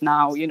do it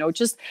now.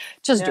 Just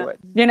do it.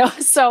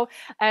 So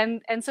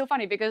and so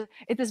funny, because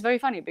it is very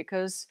funny,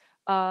 because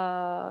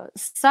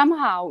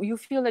somehow you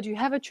feel that you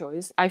have a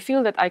choice. I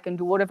feel that I can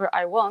do whatever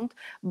I want,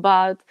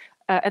 but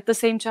at the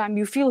same time,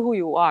 you feel who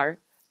you are.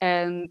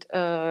 And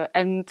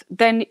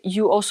then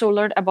you also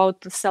learn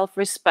about the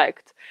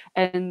self-respect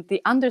and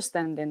the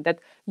understanding that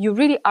you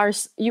really are,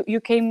 you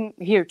came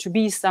here to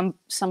be some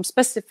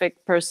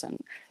specific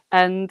person.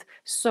 And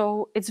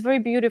so it's very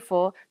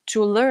beautiful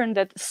to learn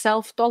that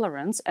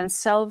self-tolerance and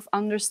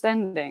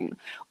self-understanding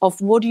of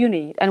what you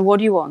need and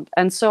what you want.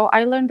 And so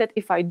I learned that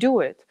if I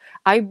do it,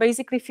 I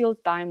basically feel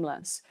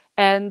timeless,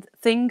 and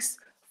things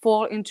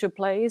fall into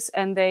place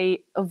and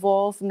they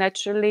evolve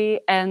naturally.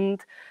 And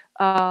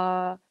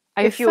I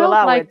If you felt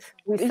allow like, it,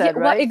 we said,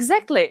 well, right?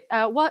 exactly.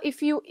 Well,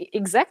 if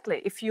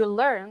you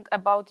learned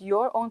about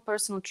your own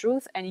personal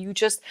truth, and you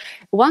just,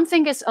 one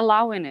thing is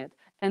allowing it,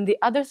 and the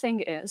other thing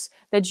is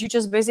that you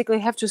just basically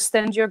have to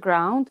stand your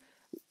ground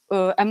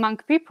among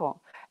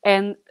people.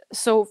 And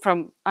so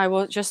I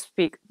will just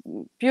speak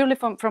purely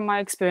from my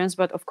experience,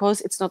 but of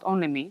course it's not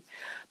only me.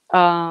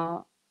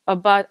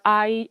 But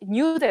I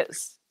knew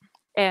this,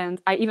 and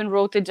I even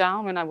wrote it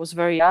down when I was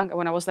very young.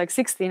 When I was like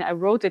 16, I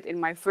wrote it in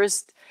my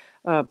first,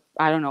 I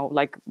don't know,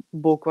 like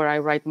book where I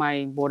write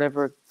my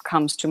whatever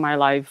comes to my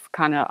life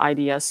kind of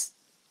ideas.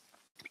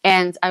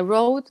 And I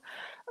wrote,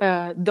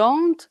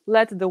 "Don't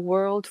let the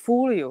world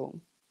fool you,"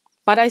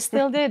 but I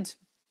still did.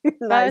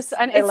 Nice.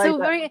 And I it's like so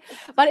that. very,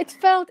 but it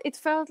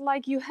felt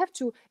like you have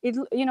to.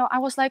 I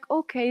was like,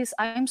 okay,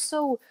 I'm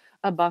so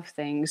above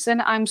things,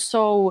 and I'm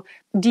so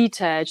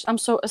detached. I'm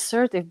so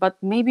assertive, but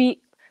maybe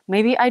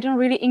I don't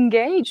really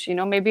engage.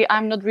 Maybe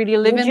I'm not really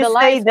Would living you the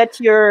say life. that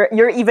you're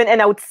even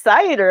an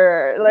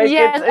outsider? Like it's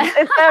Yes, it's,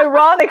 it's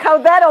ironic how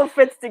that all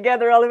fits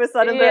together. All of a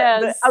sudden, the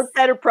yes,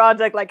 outsider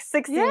project, like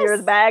 16 years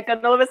yes. back,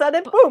 and all of a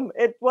sudden, boom!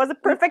 It was a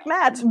perfect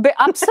match. But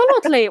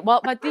absolutely.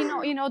 Well, but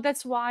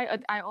that's why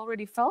I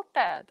already felt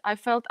that. I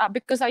felt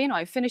because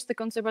I finished the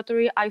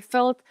conservatory. I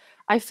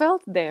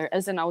felt there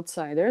as an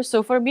outsider.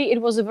 So for me,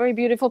 it was a very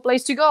beautiful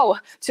place to go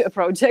to a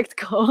project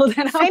called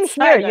an Same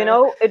here,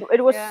 outsider.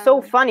 it was Yeah.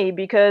 so funny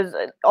because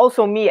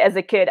also me as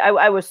a kid,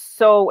 I was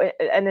so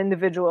an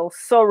individual,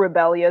 so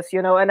rebellious,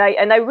 and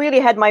I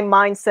really had my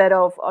mindset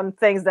of on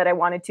things that I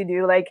wanted to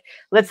do. Like,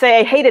 let's say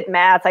I hated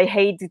math, I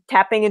hate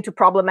tapping into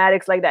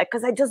problematics like that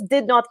because I just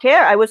did not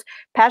care. I was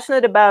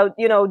passionate about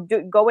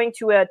going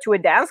to a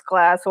dance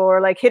class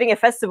or like hitting a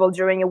festival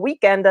during a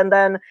weekend and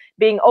then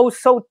being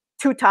so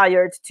too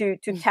tired to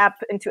tap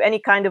into any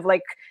kind of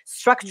like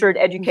structured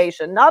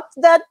education. Not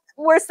that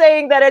we're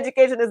saying that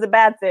education is a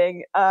bad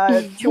thing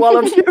to all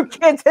of you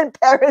kids and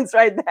parents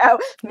right now,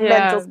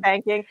 mental Yeah.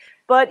 spanking.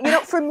 But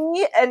for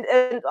me and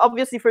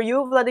obviously for you,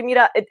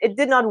 Vladimira, it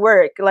did not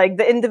work. Like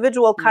the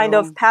individual kind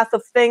of No. path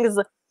of things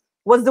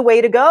was the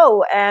way to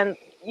go. And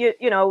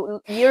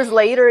years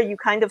later, you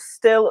kind of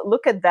still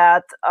look at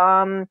that.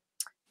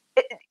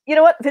 You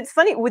know what? It's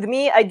funny with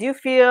me. I do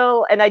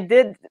feel, and I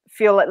did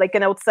feel like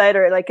an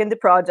outsider, like in the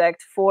project.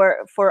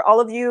 For all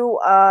of you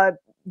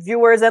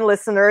viewers and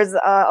listeners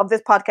of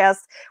this podcast,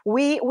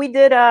 we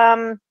did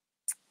a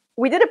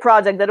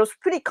project that was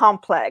pretty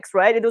complex,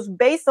 right? It was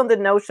based on the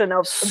notion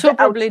of the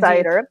Superbly deep.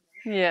 outsider.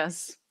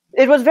 Yes.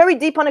 It was very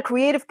deep on a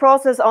creative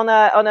process, on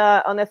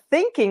a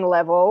thinking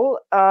level,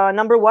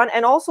 number one,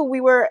 and also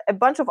we were a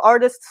bunch of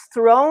artists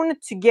thrown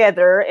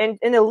together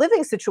in a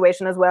living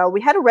situation as well. We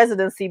had a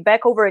residency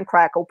back over in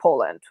Krakow,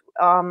 Poland,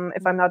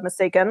 if I'm not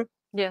mistaken.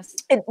 Yes.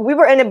 We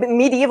were in a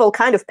medieval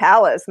kind of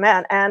palace,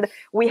 man, and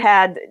we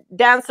had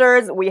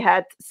dancers, we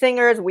had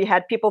singers, we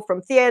had people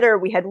from theater,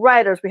 we had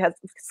writers, we had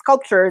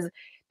sculptors,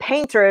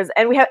 painters,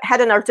 and we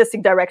had an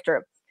artistic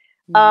director,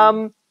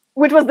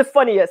 which was the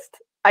funniest,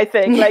 I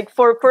think. Like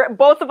for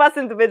both of us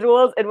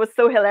individuals, it was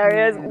so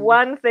hilarious. Yeah.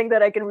 One thing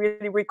that I can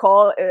really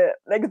recall,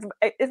 like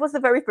it was the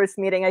very first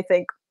meeting, I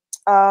think,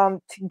 to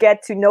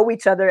get to know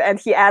each other, and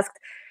he asked,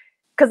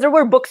 because there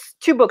were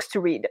two books to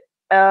read,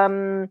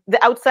 The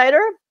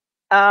Outsider,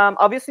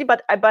 obviously,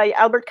 but by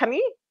Albert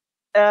Camus.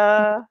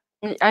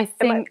 I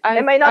think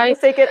am I not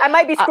mistaken? I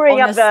might be screwing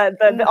up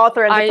the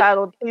author and the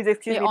title. Please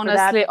excuse me for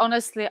that.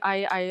 Honestly,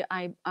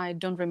 I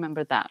don't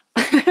remember that.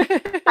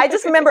 I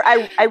just remember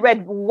I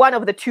read one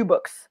of the two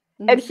books.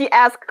 And he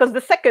asked, because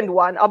the second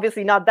one,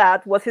 obviously not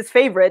that, was his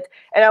favorite.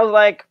 And I was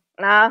like,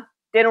 nah,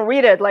 didn't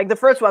read it. Like the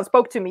first one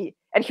spoke to me.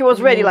 And he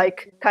was ready,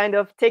 like kind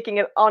of taking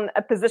it on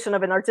a position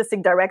of an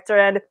artistic director.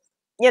 And,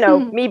 you know,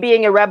 me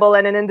being a rebel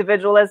and an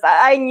individualist,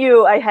 I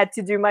knew I had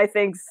to do my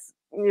things,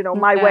 you know,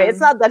 my way. It's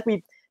not that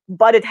we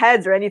butted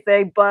heads or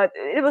anything, but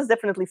it was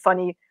definitely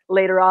funny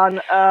later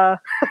on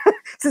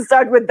to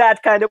start with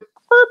that kind of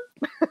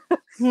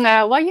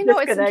Yeah, well, you know,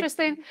 it's disconnect.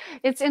 interesting.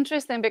 It's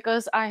interesting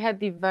because I had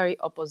the very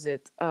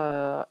opposite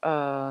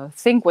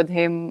thing with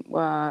him.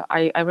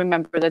 I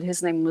remember that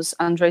his name was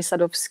Andrzej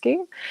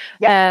Sadowski,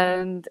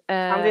 and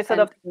Andrzej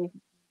Sadowski.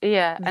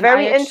 yeah, and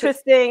Very I actually,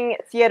 interesting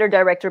theater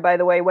director, by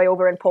the way, way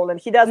over in Poland.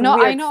 He does no,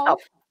 weird stuff.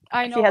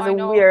 He has a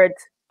weird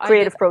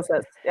creative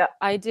process. Yeah,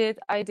 I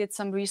did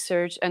some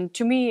research, and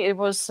to me, it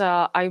was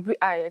I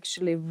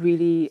actually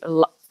really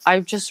I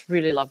just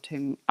really loved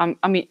him.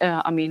 I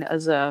mean,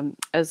 as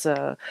this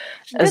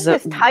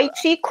Tai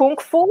Chi Kung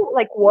Fu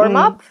like warm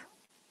up,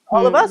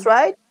 all of us,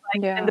 right?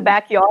 Like in the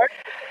backyard.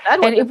 That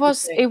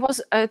was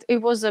and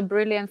it was a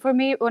brilliant for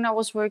me when I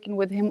was working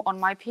with him on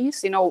my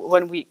piece. You know,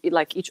 when we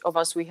like each of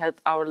us, we had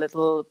our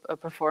little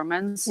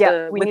performance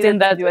within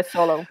that do a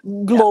solo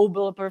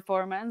global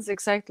performance.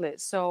 Exactly.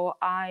 So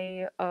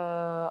I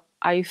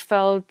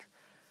felt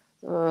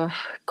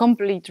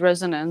complete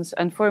resonance,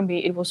 and for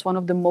me it was one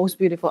of the most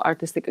beautiful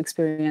artistic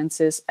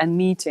experiences and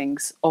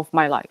meetings of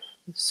my life.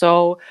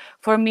 So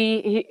for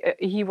me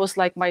he was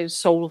like my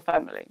soul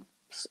family.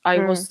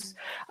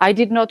 We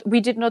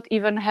did not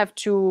even have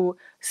to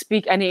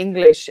speak any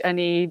English,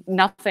 any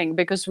nothing,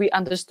 because we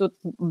understood.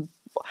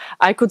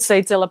 I could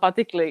say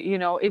telepathically, you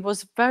know, it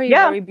was very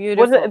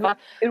beautiful.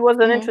 It was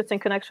an interesting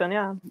connection,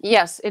 yeah.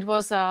 Yes, it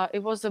was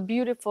a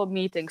beautiful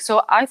meeting.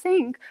 So I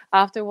think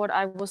after what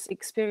I was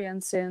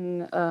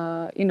experiencing,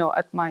 you know,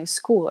 at my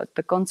school, at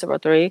the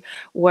conservatory,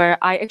 where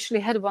I actually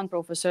had one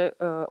professor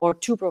or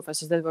two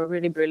professors that were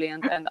really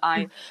brilliant, and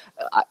I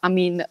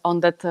mean, on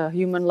that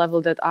human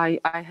level, that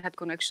I had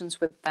connections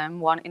with them,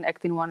 one in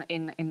acting, one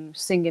in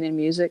singing and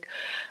music.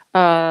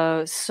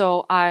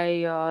 So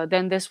I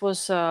then this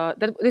was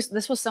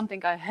this was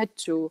something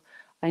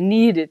I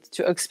needed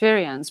to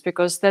experience,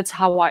 because that's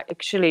how I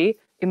actually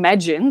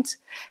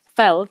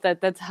felt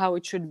that that's how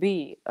it should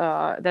be.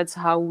 That's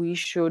how we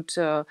should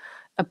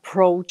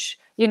approach.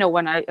 You know,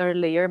 when I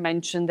earlier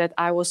mentioned that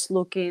I was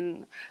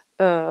looking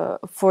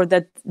for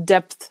that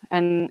depth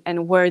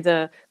and where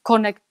the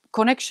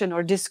connection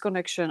or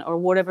disconnection or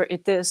whatever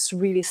it is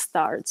really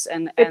starts,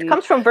 and it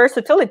comes from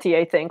versatility,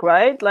 I think,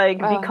 right? Like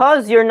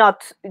because you're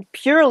not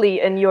purely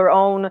in your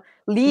own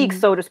league,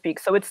 so to speak,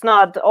 so it's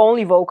not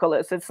only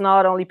vocalists, it's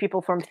not only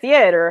people from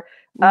theater,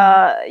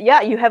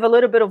 you have a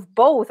little bit of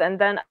both, and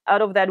then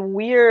out of that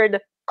weird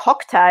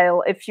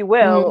cocktail, if you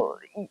will,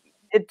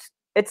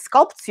 it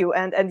sculpts you,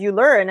 and you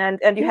learn,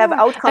 and you have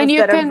outcomes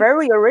that are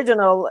very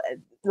original,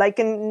 like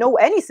in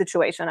any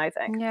situation, I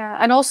think. Yeah,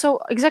 and also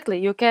exactly,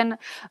 you can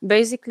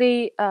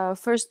basically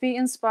first be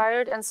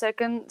inspired, and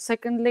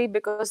secondly,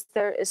 because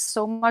there is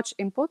so much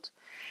input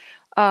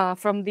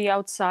from the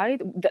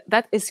outside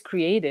that is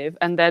creative,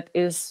 and that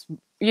is,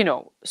 you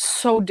know,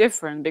 so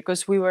different,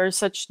 because we were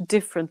such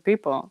different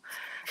people.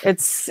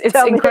 It's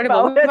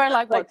incredible. We were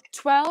like what,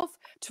 12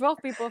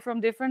 people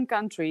from different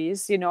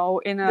countries, you know,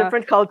 in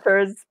different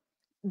cultures,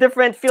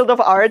 different field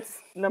of arts,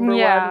 number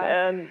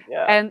one,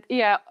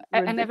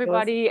 and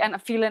everybody,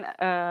 and feeling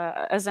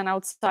as an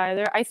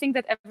outsider. I think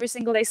that every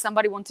single day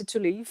somebody wanted to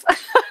leave.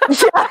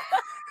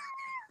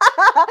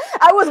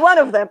 I was one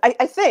of them,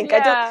 I think. I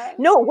don't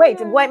no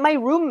wait my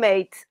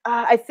roommate,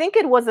 I think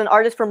it was an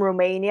artist from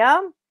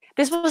Romania.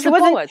 This was the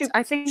poet.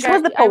 I think she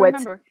was the poet. I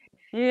remember.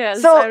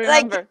 Yes, so I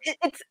remember. Like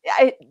it's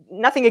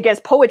nothing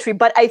against poetry,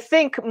 but I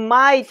think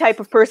my type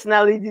of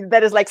personality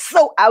that is like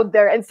so out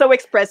there and so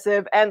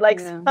expressive, and like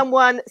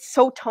someone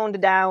so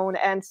toned down,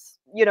 and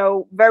you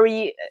know,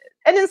 very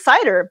an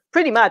insider,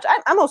 pretty much.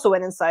 I'm also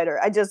an insider.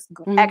 I just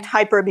act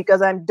hyper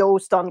because I'm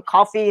dosed on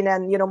caffeine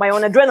and, you know, my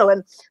own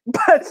adrenaline.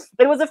 But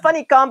it was a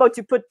funny combo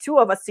to put two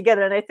of us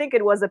together, and I think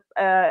it was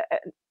a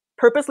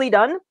purposely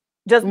done,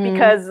 just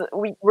because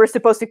we were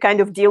supposed to kind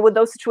of deal with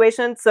those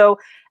situations. So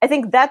I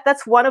think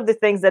that's one of the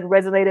things that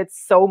resonated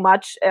so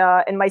much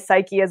in my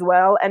psyche as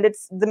well. And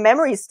it's the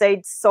memory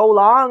stayed so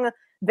long,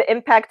 the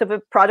impact of a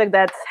project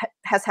that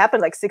has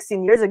happened like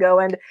 16 years ago.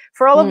 And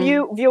for all of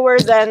you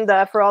viewers and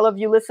for all of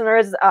you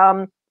listeners,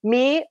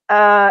 me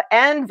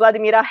and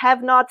Vladimira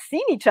have not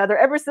seen each other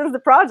ever since the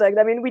project.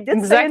 I mean, we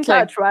did stay in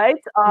touch,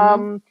 right?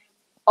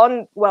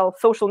 On, well,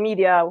 social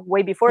media,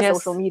 way before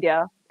social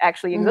media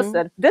actually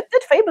existed. Did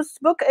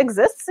Facebook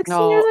exist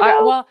 16 years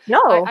ago?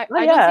 No, I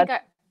don't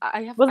think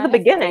I have. It was the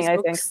beginning, Facebook.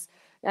 I think.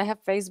 I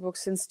have Facebook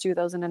since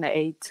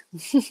 2008.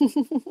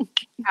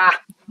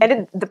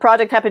 And the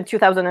project happened in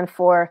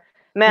 2004.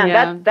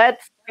 Man, that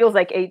feels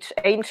like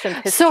ancient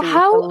history. So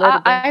how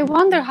I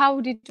wonder,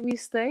 how did we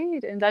stay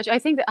in touch? I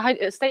think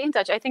that stay in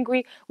touch. I think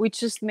we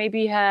just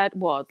maybe had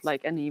what,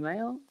 like an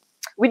email.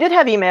 We did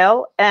have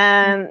email,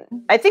 and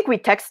I think we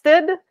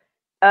texted.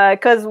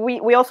 because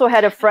we also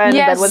had a friend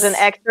that was an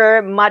Yes.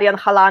 actor, Marian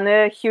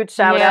Halane. Huge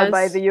shout out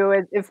by Yes. the you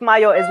if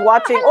Mayo is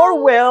watching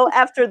or will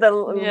after the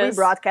Yes.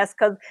 rebroadcast,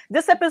 because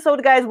this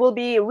episode, guys, will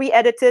be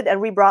re-edited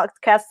and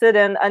rebroadcasted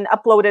and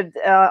uploaded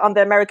on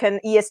the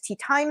American EST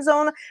time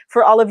zone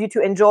for all of you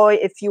to enjoy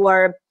if you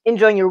are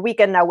enjoying your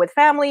weekend now with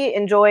family,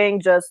 enjoying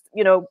just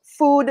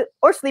food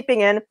or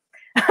sleeping in.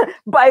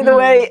 By the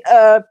way,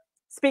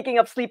 speaking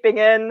of sleeping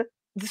in,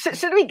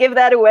 should we give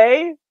that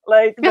away?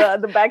 Like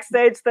the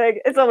backstage thing?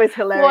 It's always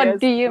hilarious. What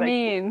do you like,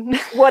 mean?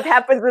 what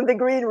happens in the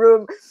green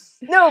room?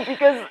 No,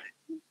 because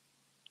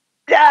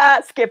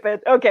skip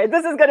it. Okay,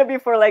 this is gonna be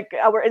for like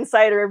our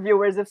insider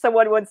viewers. If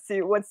someone wants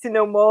to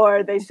know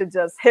more, they should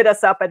just hit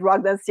us up at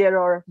Rock Dancier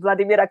or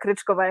Vladimira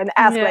Krckova and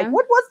ask like,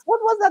 what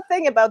was that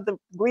thing about the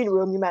green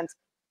room you meant?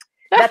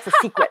 That's a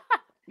secret.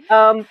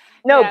 No,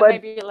 yeah, but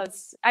maybe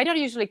let's. I don't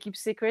usually keep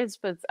secrets,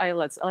 but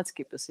let's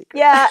keep a secret.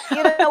 Yeah,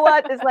 you know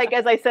what? It's like,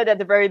 as I said at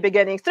the very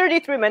beginning,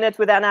 33 minutes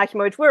with Anna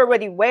Akimovic. We're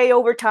already way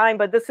over time,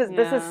 but this is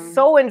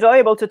so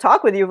enjoyable to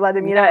talk with you,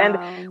 Vladimira,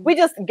 and we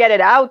just get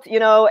it out.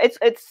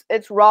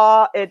 It's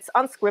raw, it's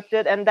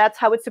unscripted, and that's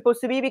how it's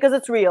supposed to be because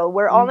it's real.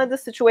 We're all in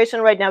this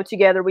situation right now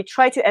together. We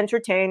try to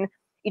entertain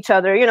each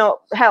other.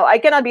 Hell, I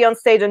cannot be on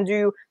stage and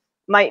do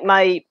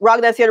my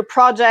Rock Dance Theater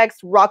projects,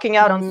 rocking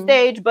out on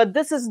stage, but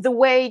this is the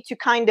way to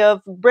kind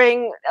of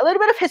bring a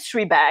little bit of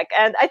history back.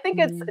 And I think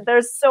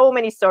there's so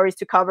many stories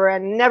to cover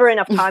and never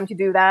enough time to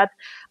do that.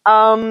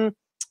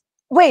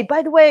 Wait,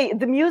 by the way,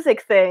 the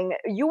music thing,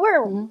 you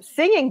were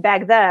singing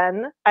back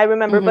then, I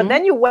remember, but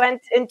then you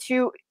went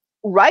into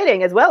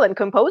writing as well and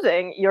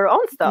composing your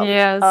own stuff.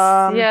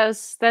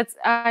 Yes, that's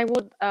I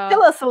would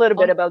tell us a little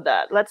bit about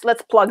that.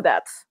 Let's plug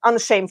that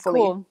unshamefully.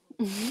 Cool.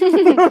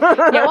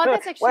 Yeah, well,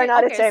 that's actually we're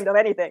not ashamed of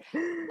anything.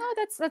 No,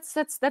 that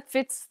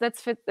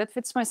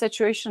fits my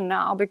situation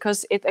now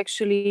because it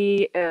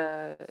actually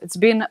it's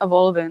been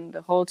evolving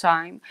the whole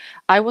time.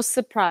 I was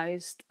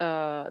surprised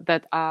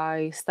that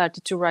I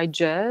started to write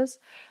jazz,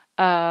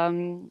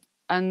 and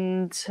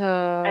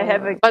I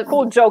have a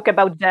cool joke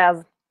about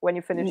jazz when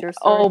you finish your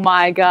story. Oh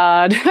my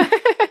god.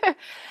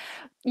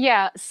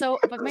 Yeah, so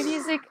but my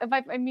music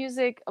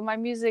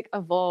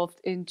evolved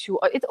into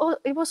it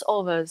was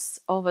always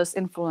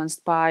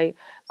influenced by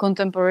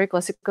contemporary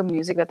classical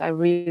music that I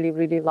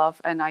really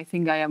love, and I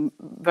think I am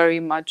very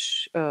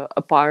much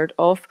a part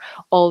of.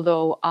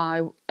 Although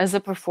I, as a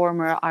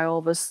performer, I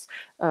always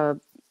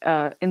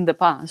in the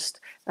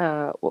past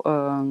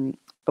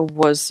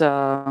was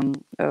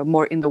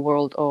more in the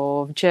world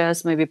of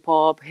jazz, maybe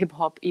pop, hip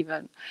hop,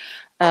 even.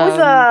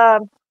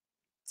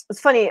 It's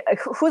funny.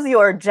 Who's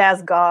your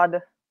jazz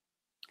god?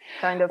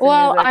 Kind of.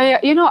 Well,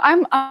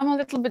 I'm a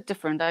little bit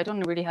different. I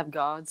don't really have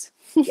gods.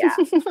 Yeah.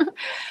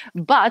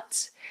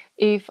 But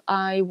if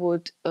I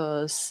would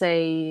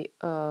say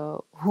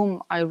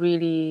whom I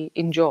really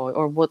enjoy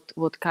or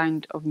what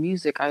kind of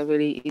music I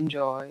really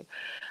enjoy,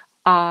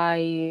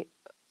 I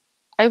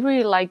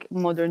really like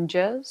modern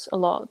jazz a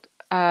lot.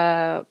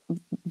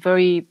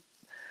 Very.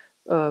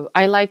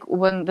 I like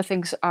when the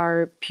things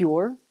are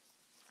pure.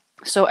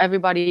 So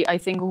everybody, I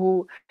think,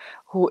 who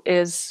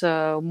is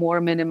more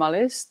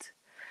minimalist.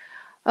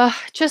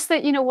 Just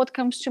that, what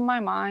comes to my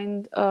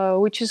mind,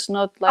 which is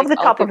not like off the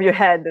top of your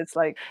head. It's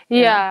like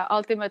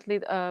ultimately.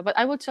 But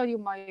I will tell you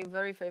my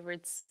very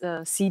favorite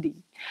CD,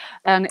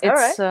 and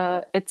it's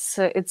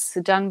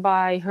done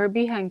by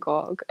Herbie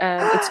Hancock,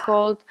 and it's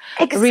called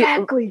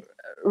exactly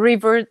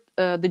Revert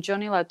the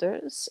Johnny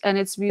Letters, and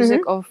it's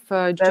music of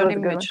Johnny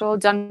Mitchell,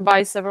 done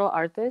by several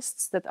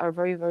artists that are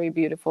very, very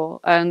beautiful.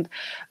 And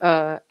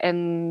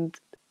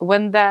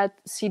when that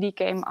CD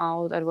came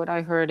out and when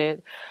I heard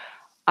it,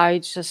 I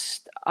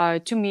just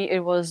to me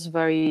it was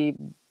very,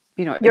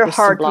 your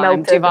heart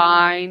melted,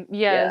 divine.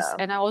 Yes, yeah.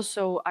 And I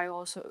also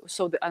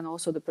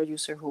the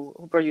producer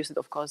who produced it,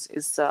 of course,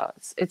 is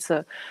it's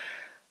a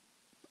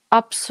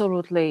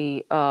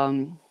absolutely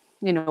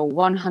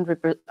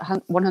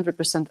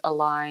 100%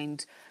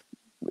 aligned,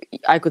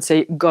 I could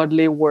say,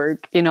 godly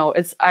work.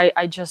 It's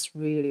I just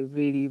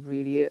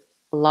really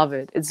love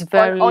it. It's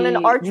very on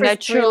an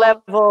artistry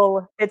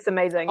level. It's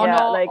amazing.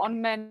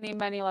 On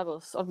many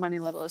levels.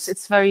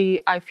 It's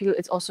very. I feel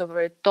it's also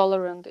very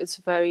tolerant. It's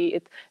very.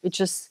 It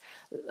just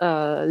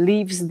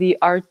leaves the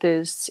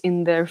artists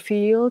in their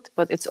field,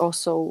 but it's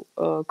also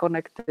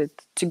connected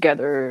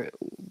together.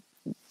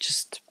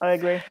 Just I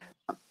agree.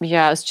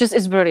 Yeah,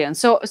 it's brilliant.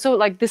 So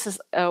like this is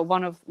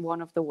one of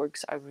the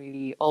works I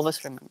really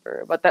always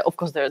remember. But of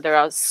course there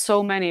are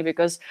so many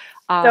because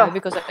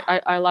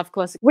I love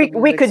classical music.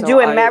 We could do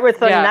a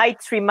marathon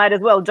night stream, might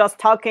as well, just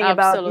talking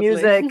about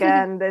music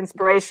and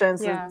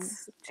inspirations. Yeah.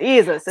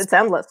 Jesus, it's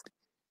endless.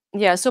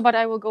 yeah, so but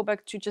I will go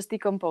back to just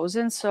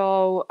decomposing.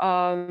 So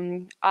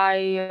I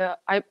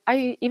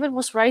even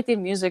was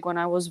writing music when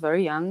I was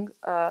very young,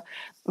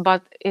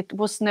 but it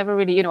was never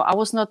really, I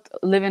was not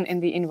living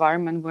in the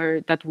environment where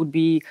that would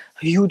be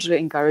hugely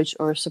encouraged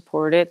or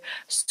supported.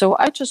 So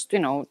I just,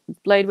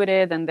 played with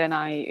it, and then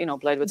I,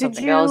 played with Did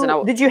something else, and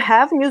you did you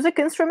have music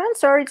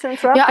instruments? Sorry to yeah,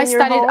 interrupt. In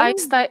your home?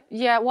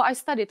 yeah, well, I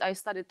studied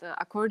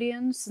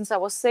accordion since I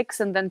was 6,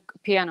 and then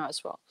piano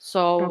as well.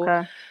 So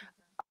Okay.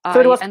 So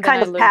it was and then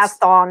kind I of learned.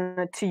 passed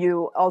on to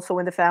you also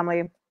in the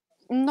family,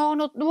 No,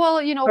 not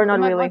well. or not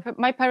My really?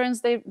 my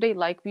parents, they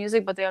like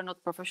music, but they are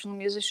not professional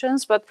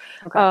musicians. But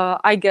Okay.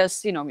 I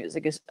guess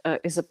music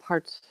is a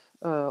part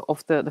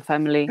of the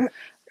family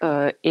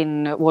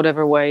in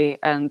whatever way.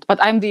 And but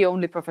I'm the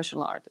only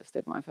professional artist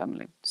in my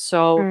family.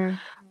 So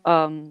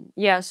Mm.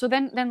 yeah. So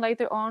then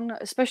later on,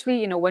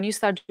 especially when you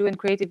start doing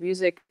creative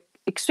music,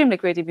 extremely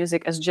creative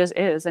music as jazz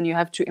is, and you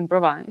have to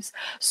improvise.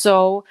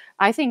 So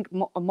I think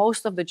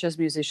most of the jazz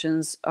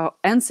musicians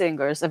and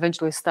singers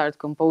eventually start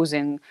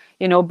composing,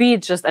 be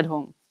it just at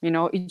home.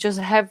 You just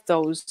have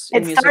those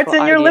It starts musical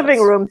in your living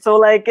ideas. room. So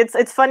like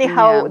it's funny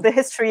how Yeah. the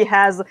history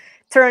has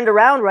turned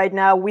around right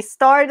now. We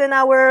start in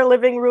our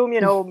living room,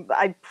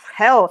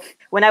 hell,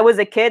 when I was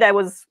a kid, I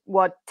was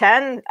what,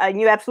 10? I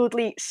knew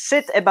absolutely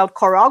shit about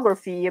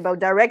choreography, about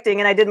directing,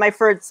 and I did my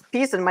first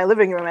piece in my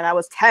living room and I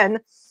was 10.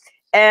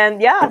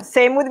 And yeah,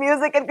 same with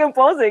music and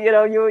composing.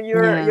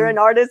 You're Yeah. an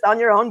artist on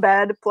your own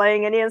bed,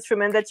 playing any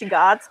instrument that you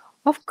got,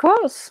 Of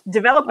course. Of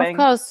developing.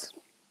 course.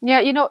 Yeah,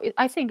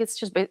 I think it's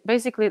just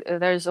basically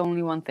there's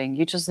only one thing.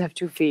 You just have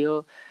to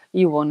feel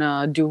you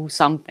wanna do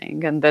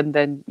something, and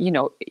then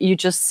you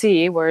just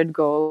see where it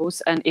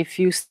goes, and if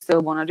you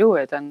still wanna do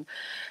it, and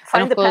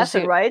Find of the course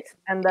passion, right?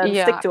 And then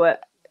stick yeah, to it.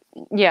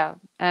 yeah,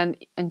 and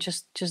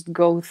just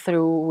go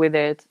through with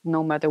it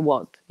no matter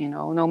what,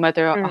 no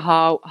matter Mm.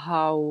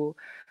 how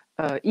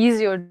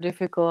easy or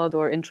difficult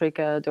or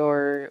intricate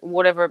or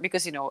whatever,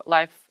 because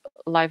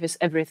life is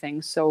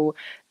everything, so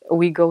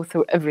we go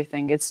through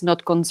everything. It's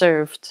not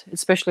conserved,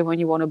 especially when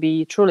you want to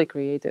be truly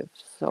creative.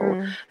 So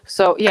Mm.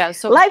 so yeah,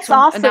 Life's so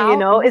awesome,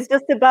 now. it's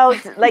just about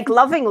like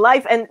loving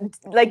life and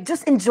like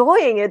just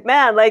enjoying it,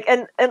 man. Like,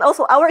 and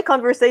also our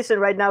conversation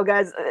right now,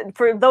 guys,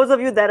 for those of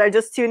you that are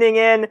just tuning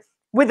in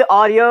with the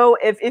audio,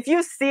 if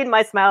you've seen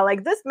my smile,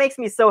 like this makes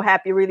me so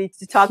happy really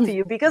to talk to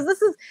you, because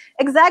this is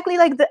exactly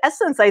like the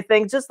essence, I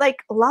think, just like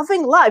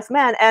loving life,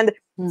 man. And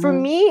for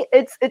Mhm. me,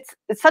 it's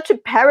such a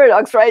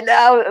paradox right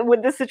now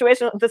with this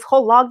situation, this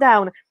whole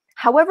lockdown.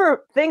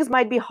 However things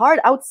might be hard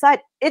outside,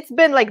 it's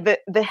been like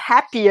the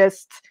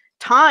happiest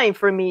time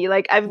for me.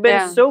 Like, I've been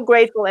Yeah, so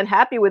grateful and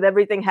happy with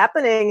everything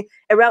happening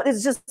around.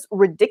 It's just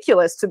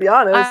ridiculous, to be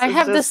honest. I It's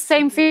have the just,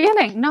 same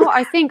feeling. No,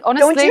 I think don't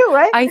honestly, you,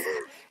 right? I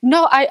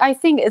no, I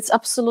think it's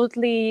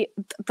absolutely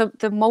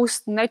the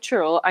most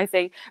natural. I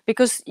think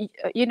because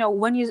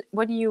when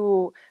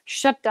you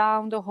shut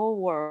down the whole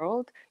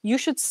world, you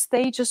should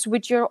stay just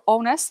with your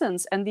own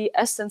essence, and the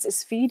essence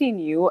is feeding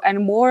you,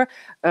 and more,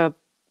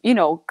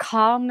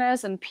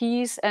 calmness and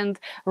peace and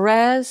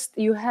rest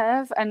you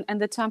have,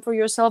 and the time for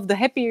yourself, the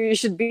happier you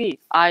should be.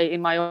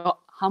 In my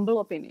humble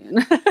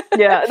opinion.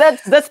 Yeah,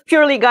 that's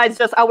purely, guys,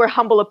 just our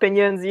humble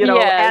opinions,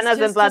 Yes, Anna's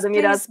and just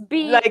Vladimira's. please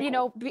be, Like,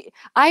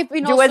 I've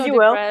been do as also you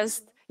will.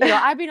 depressed.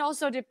 I've been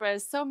also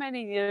depressed so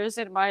many years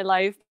in my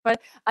life. But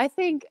I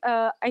think,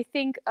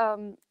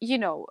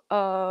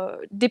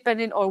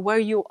 depending on where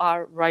you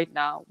are right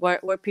now,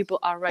 where people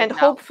are right And now,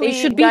 they hopefully,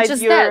 should be guys,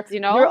 just that,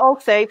 you're all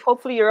safe.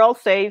 Hopefully you're all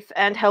safe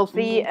and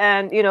healthy, Mhm.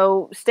 and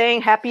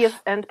staying happy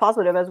and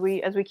positive, as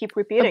we keep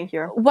repeating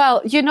here.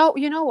 Well, you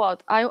know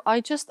what?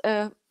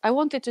 I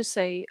wanted to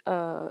say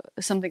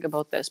something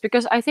about this,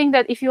 because I think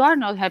that if you are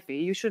not happy,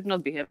 you should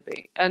not be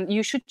happy, and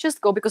you should just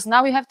go, because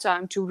now we have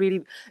time to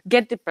really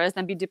get depressed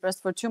and be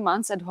depressed for 2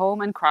 months at home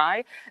and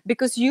cry,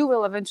 because you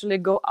will eventually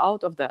go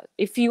out of that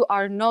if you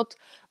are not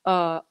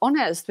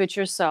honest with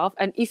yourself,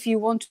 and if you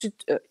want to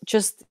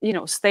just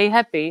stay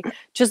happy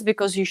just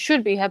because you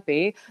should be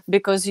happy,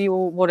 because you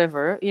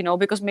whatever,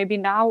 because maybe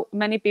now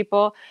many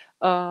people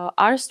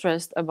are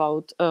stressed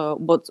about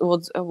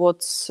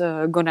what's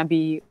gonna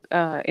be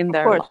in Of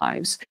their course.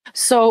 lives.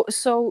 So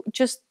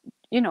just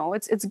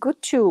it's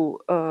good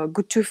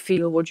to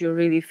feel what you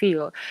really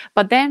feel,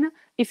 but then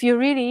if you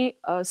really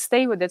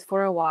stay with it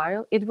for a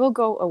while, it will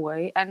go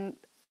away, and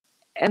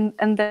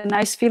the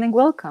nice feeling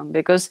will come,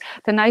 because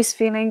the nice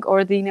feeling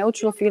or the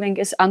neutral feeling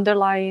is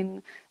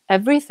underlying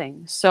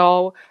everything.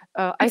 So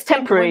I It's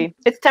think when temporary.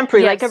 It's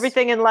temporary, like yes,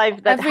 everything in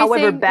life, that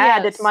however everything,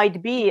 bad it yes.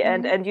 might be,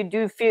 and Mhm. and you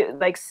do feel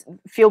like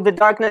feel the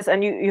darkness,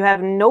 and you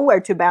have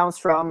nowhere to bounce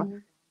from.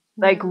 Mhm.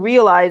 Like, Yeah.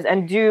 realize and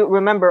do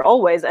remember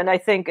always. And I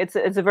think it's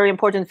a very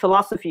important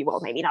philosophy, well,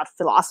 maybe not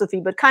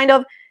philosophy, but kind of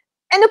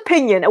an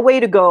opinion, a way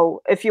to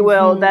go, if you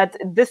will, Mhm. that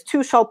this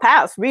too shall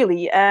pass,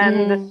 really,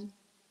 and Mhm.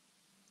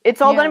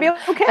 it's all going to Yeah.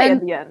 be okay at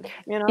And the end.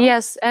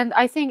 yes, and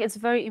I think it's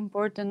very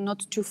important not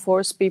to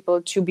force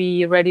people to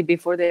be ready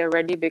before they are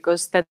ready,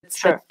 because that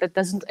Sure. that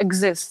doesn't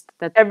exist.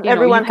 That you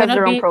Everyone has cannot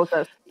their own be.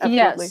 process,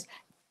 absolutely. Yes.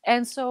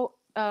 And so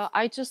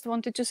I just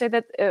wanted to say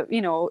that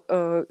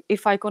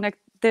if I connect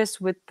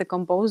this with the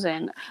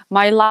composing,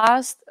 my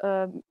last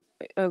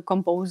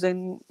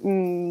composing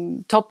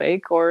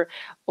topic, or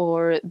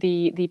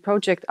the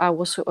project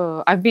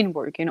I've been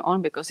working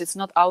on, because it's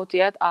not out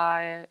yet.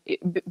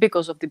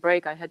 Because of the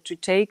break I had to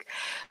take,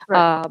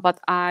 Right. but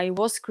I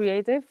was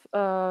creative.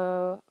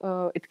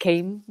 It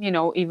came,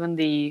 even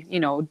the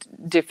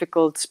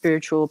difficult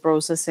spiritual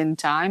process in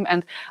time,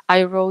 and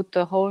I wrote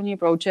a whole new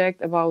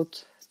project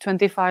about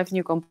 25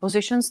 new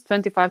compositions,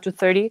 25 to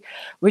 30,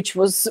 which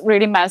was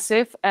really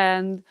massive.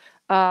 And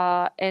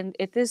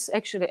it is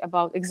actually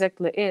about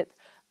exactly it.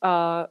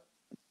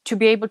 To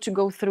be able to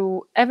go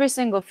through every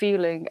single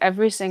feeling,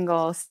 every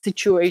single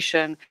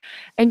situation,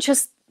 and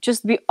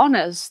just be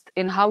honest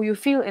in how you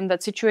feel in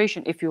that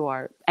situation. If you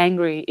are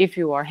angry, if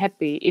you are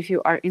happy, if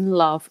you are in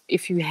love,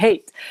 if you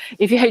hate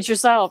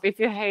yourself, if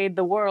you hate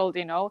the world,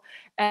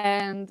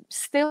 and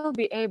still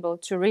be able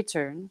to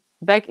return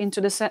back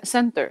into the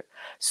center.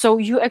 So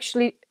you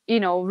actually,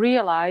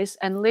 realize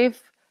and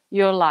live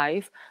your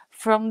life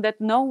from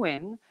that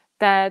knowing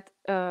that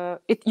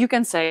you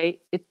can say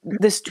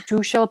this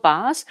too shall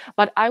pass,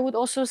 but I would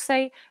also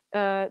say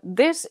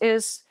this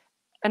is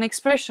an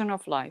expression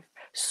of life.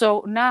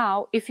 So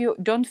now, if you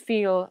don't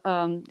feel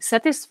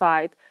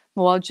satisfied,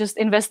 well, just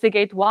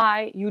investigate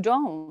why you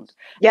don't,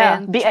 Yeah,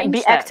 and change be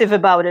that. active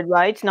about it,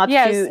 right?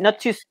 Yes, Not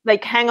to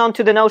like hang on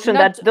to the notion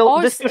not that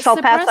or this too shall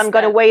pass. suppress I'm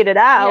gonna that. wait it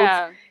out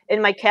Yeah.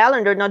 in my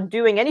calendar, not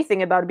doing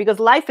anything about it, because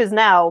life is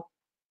now.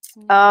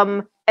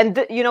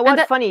 And you know And what?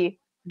 that. Funny,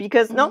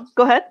 because no, Mhm.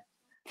 go ahead.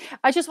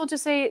 I just want to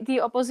say the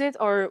opposite,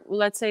 or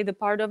let's say the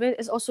part of it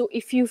is also,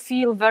 if you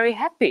feel very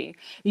happy,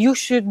 you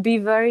should be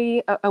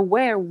very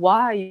aware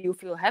why you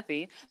feel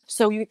happy,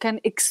 so you can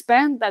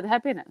expand that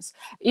happiness.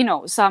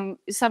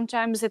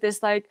 Sometimes it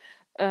is like,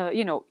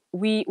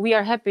 we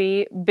are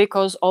happy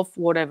because of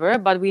whatever,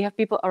 but we have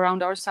people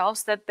around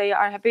ourselves that they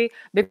are happy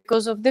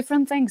because of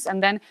different things,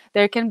 and then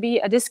there can be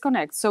a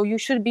disconnect. So you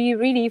should be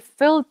really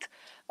filled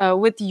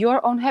with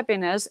your own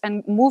happiness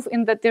and move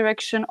in that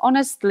direction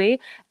honestly,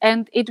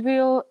 and it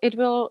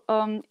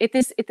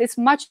is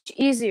much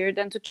easier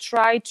than to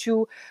try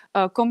to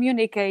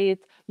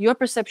communicate your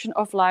perception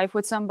of life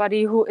with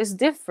somebody who is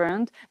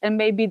different, and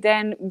maybe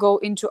then go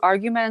into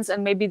arguments,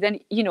 and maybe then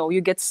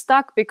you get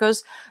stuck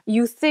because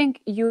you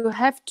think you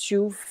have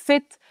to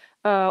fit,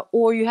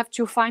 or you have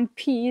to find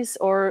peace,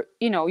 or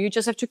you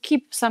just have to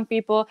keep some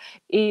people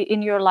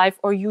in your life,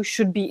 or you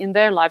should be in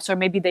their lives, or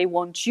maybe they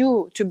want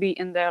you to be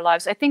in their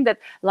lives. I think that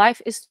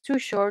life is too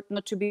short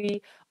not to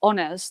be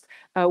honest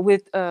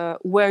with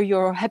where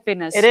your It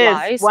happiness is.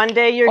 lies, One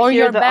day you're or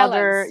here, your the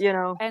other,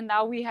 balance. And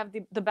now we have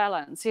the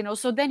balance,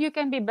 so then you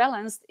can be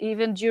balanced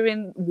even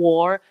during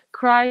war,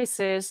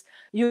 crisis.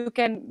 You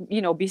can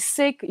be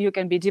sick, you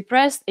can be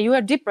depressed. You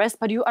are depressed,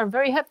 but you are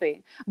very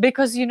happy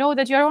because you know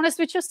that you're honest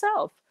with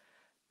yourself.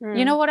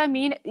 You know mm. what I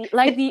mean?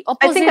 Like, the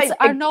I think opposites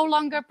are no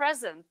longer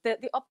present.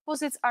 The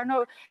opposites are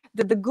no,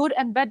 the good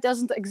and bad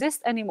doesn't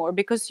exist anymore,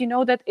 because you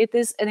know that it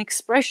is an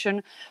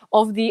expression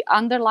of the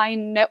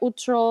underlying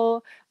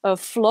neutral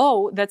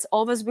flow that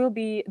always will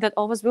be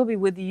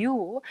with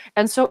you.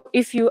 And so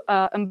if you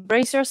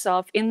embrace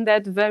yourself in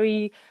that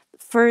very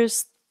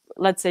first,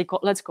 let's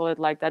call it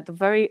like that, the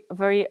very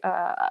very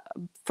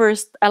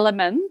first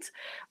element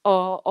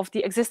of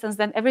the existence,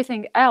 then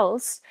everything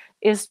else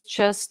is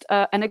just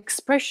an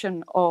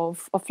expression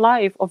of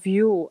life, of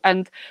you.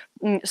 And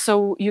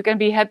so you can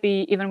be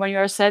happy even when you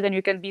are sad, and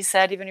you can be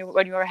sad even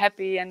when you are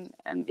happy, and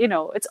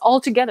it's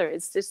all together.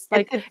 It's just it,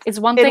 like, it it's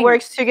one it thing.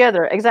 works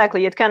together.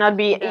 Exactly. It cannot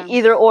be Yeah.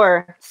 either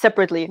or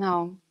separately.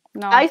 No, I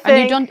no, and you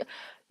think don't.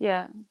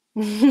 Yeah.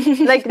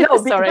 like no,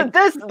 Sorry.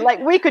 this like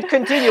we could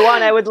continue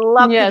on. I would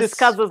love to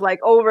discuss Yes. this like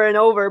over and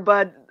over,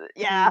 but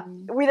yeah,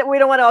 we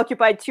don't want to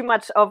occupy too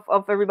much of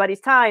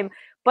everybody's time.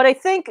 But I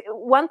think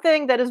one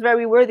thing that is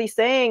very worthy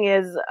saying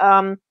is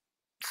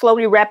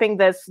slowly wrapping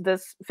this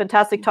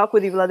fantastic talk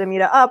with you,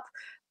 Vladimira, up.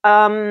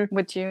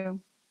 With you.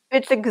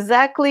 It's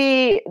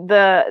exactly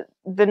the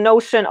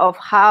notion of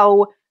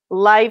how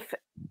life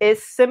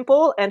is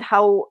simple and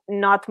how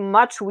not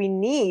much we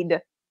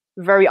need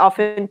very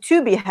often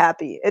to be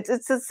happy. It's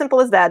as simple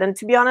as that. And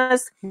to be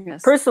honest,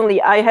 Yes. personally,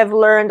 I have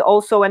learned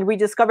also and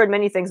rediscovered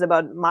many things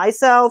about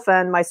myself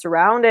and my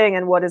surrounding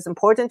and what is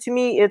important to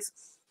me. It's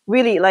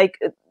really like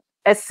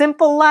a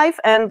simple life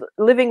and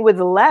living with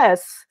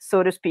less,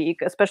 so to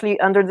speak, especially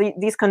under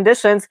these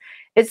conditions.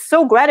 It's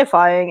so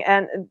gratifying,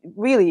 and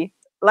really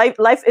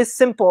life is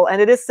simple,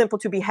 and it is simple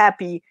to be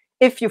happy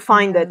if you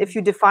find it, Yeah. if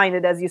you define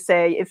it, as you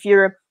say, if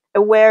you're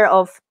aware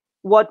of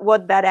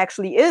what that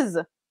actually is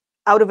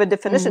out of a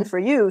definition for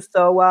you.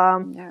 So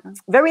Yeah.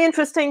 very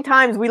interesting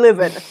times we live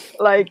in,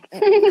 like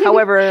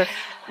however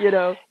You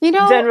know,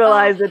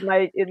 generalized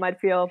it might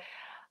feel.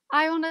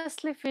 I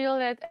honestly feel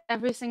that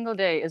every single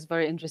day is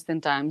very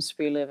interesting times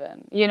we live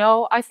in. You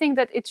know, I think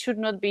that it should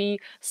not be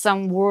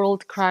some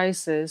world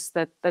crisis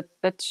that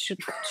should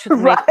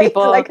make Right?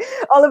 people. Like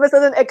all of a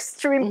sudden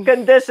extreme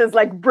conditions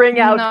like bring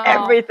out No,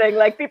 everything.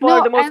 Like people are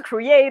no, the most and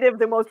creative,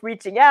 the most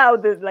reaching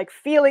out, the like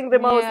feeling the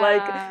most.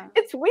 Like yeah,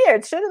 it's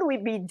weird. Shouldn't we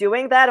be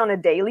doing that on a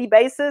daily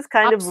basis?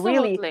 Kind of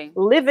really absolutely.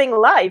 living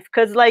life?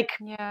 Because like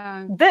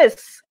Yeah.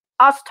 this,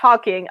 us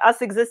talking, us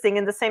existing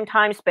in the same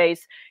time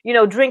space, you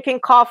know,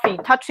 drinking coffee,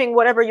 touching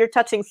whatever you're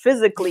touching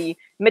physically,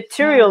 Yeah.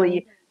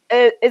 materially,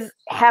 is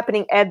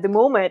happening at the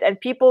moment. And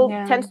people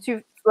Yeah. tend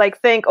to like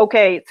think,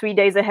 okay, 3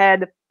 days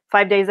ahead,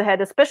 5 days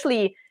ahead,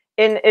 especially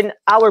in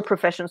our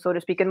profession, so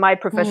to speak, in my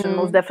profession,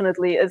 most Mm-hmm.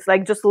 definitely, is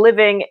like just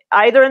living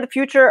either in the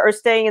future or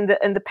staying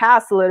in the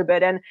past a little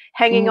bit and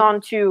hanging Mm-hmm.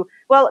 on to,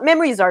 well,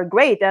 memories are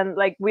great. And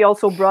like we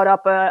also brought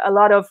up a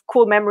lot of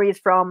cool memories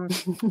from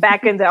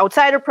back in the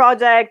Outsider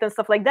project and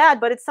stuff like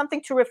that, but it's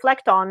something to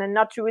reflect on and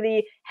not to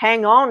really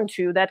hang on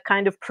to. That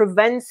kind of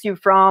prevents you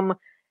from,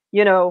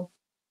 you know,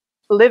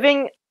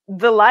 living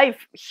the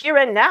life here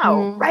and now,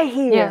 Mm-hmm. right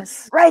here,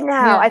 Yes. right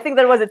now. Yeah. I think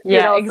that was a tune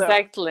Yeah, also.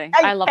 exactly.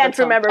 I I love that can't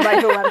song. remember by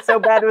who. I'm so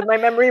bad with my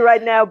memory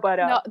right now, but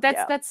No,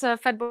 yeah. that's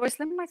Fatboy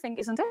Slim, I think,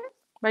 isn't it?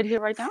 Right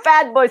here, right now.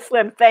 Fatboy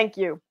Slim, thank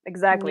you.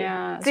 Exactly.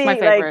 Yeah, it's my See, like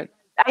favorite.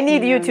 I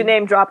need you to Yeah.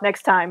 name drop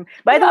next time.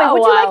 By the way, Oh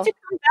would you like to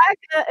wow. come back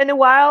in a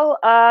while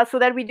so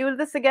that we do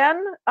this again?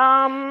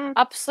 Sometime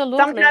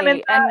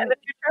Absolutely. in the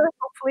future,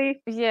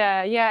 hopefully.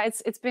 Yeah, yeah,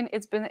 it's been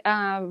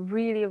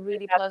really,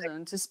 really Fantastic.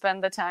 pleasant to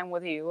spend the time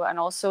with you, and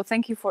also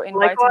thank you for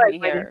inviting Likewise, me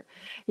lady. here.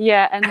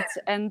 Yeah,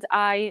 and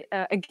I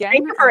Thank again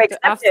you for after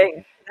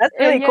accepting. That's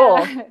really yeah,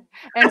 cool.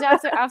 and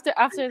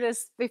after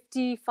this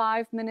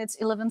 55 minutes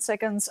 11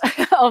 seconds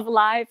of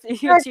live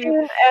YouTube, 13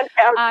 and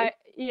counting.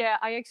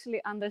 I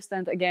actually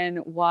understand again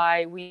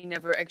why we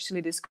never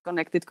actually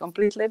disconnected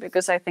completely,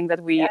 because I think that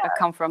we Yeah.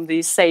 come from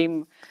the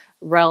same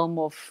realm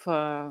of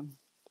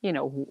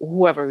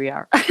whoever we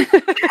are.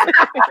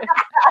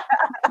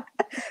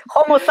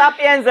 Homo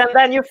sapiens, and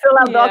then you fill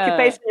out the Yeah,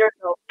 occupation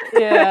yourself.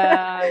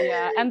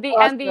 yeah, and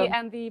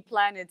Awesome. the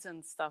planets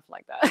and stuff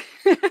like that.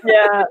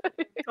 Yeah,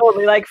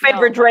 totally. Like No,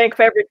 favorite but drink,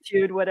 favorite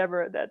food,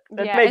 whatever. That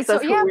yeah, and makes so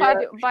us who yeah. we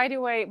are.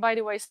 By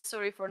the way,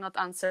 sorry for not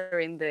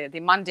answering the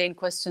mundane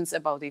questions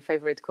about the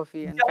favorite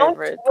coffee and Don't.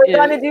 favorite. We're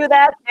gonna do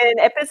that in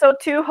episode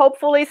 2,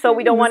 hopefully. So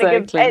we don't want to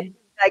give Exactly.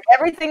 like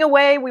everything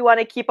away. We want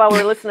to keep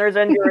our listeners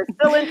and viewers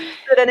still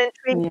interested and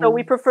intrigued. So Yeah,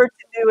 we prefer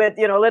to do it,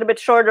 you know, a little bit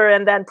shorter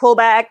and then pull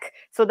back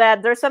so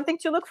that there's something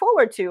to look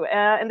forward to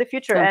in the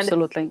future. And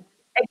absolutely.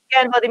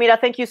 again, Vladimira,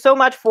 thank you so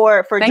much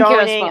for Thank you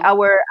as joining well.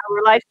 our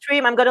live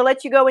stream. I'm gonna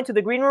let you go into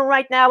the green room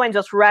right now and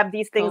just wrap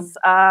these Cool. things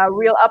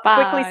real up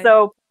quickly. Bye.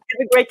 So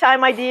have a great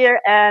time, my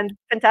dear, and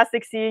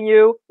fantastic seeing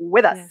you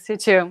with us. Yes, you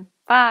too.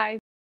 Bye.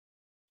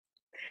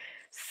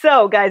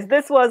 So, guys,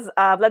 this was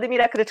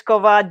Vladimira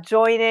Krckova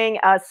joining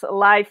us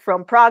live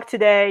from Prague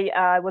today.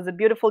 It was a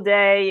beautiful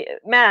day.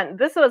 Man,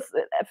 this was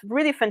a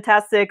really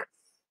fantastic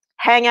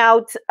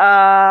hangout.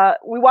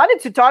 We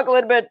wanted to talk a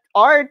little bit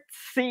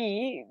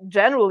artsy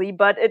generally,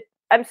 but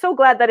I'm so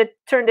glad that it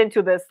turned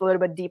into this a little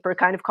bit deeper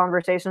kind of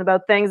conversation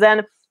about things.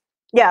 And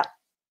yeah,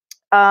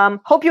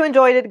 hope you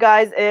enjoyed it,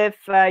 guys. If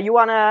you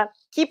want to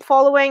keep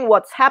following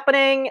what's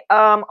happening,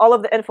 all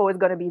of the info is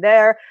going to be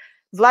there.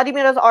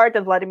 Vladimira's art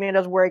and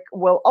Vladimira's work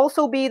will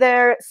also be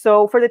there.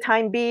 So for the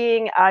time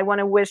being, I want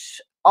to wish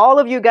all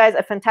of you guys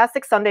a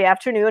fantastic Sunday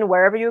afternoon,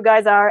 wherever you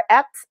guys are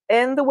at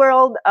in the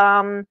world.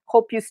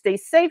 Hope you stay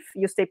safe,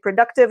 you stay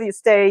productive, you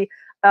stay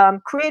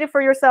creative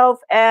for yourself,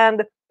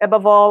 and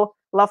above all,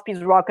 love, peace,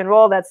 rock and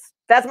roll.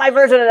 That's my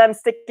version, and I'm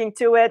sticking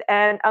to it.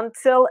 And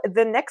until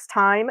the next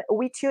time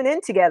we tune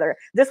in together,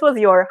 this was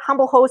your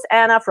humble host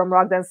Anna from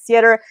Rock Dance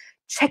Theater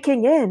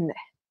checking in.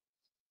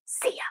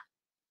 See ya.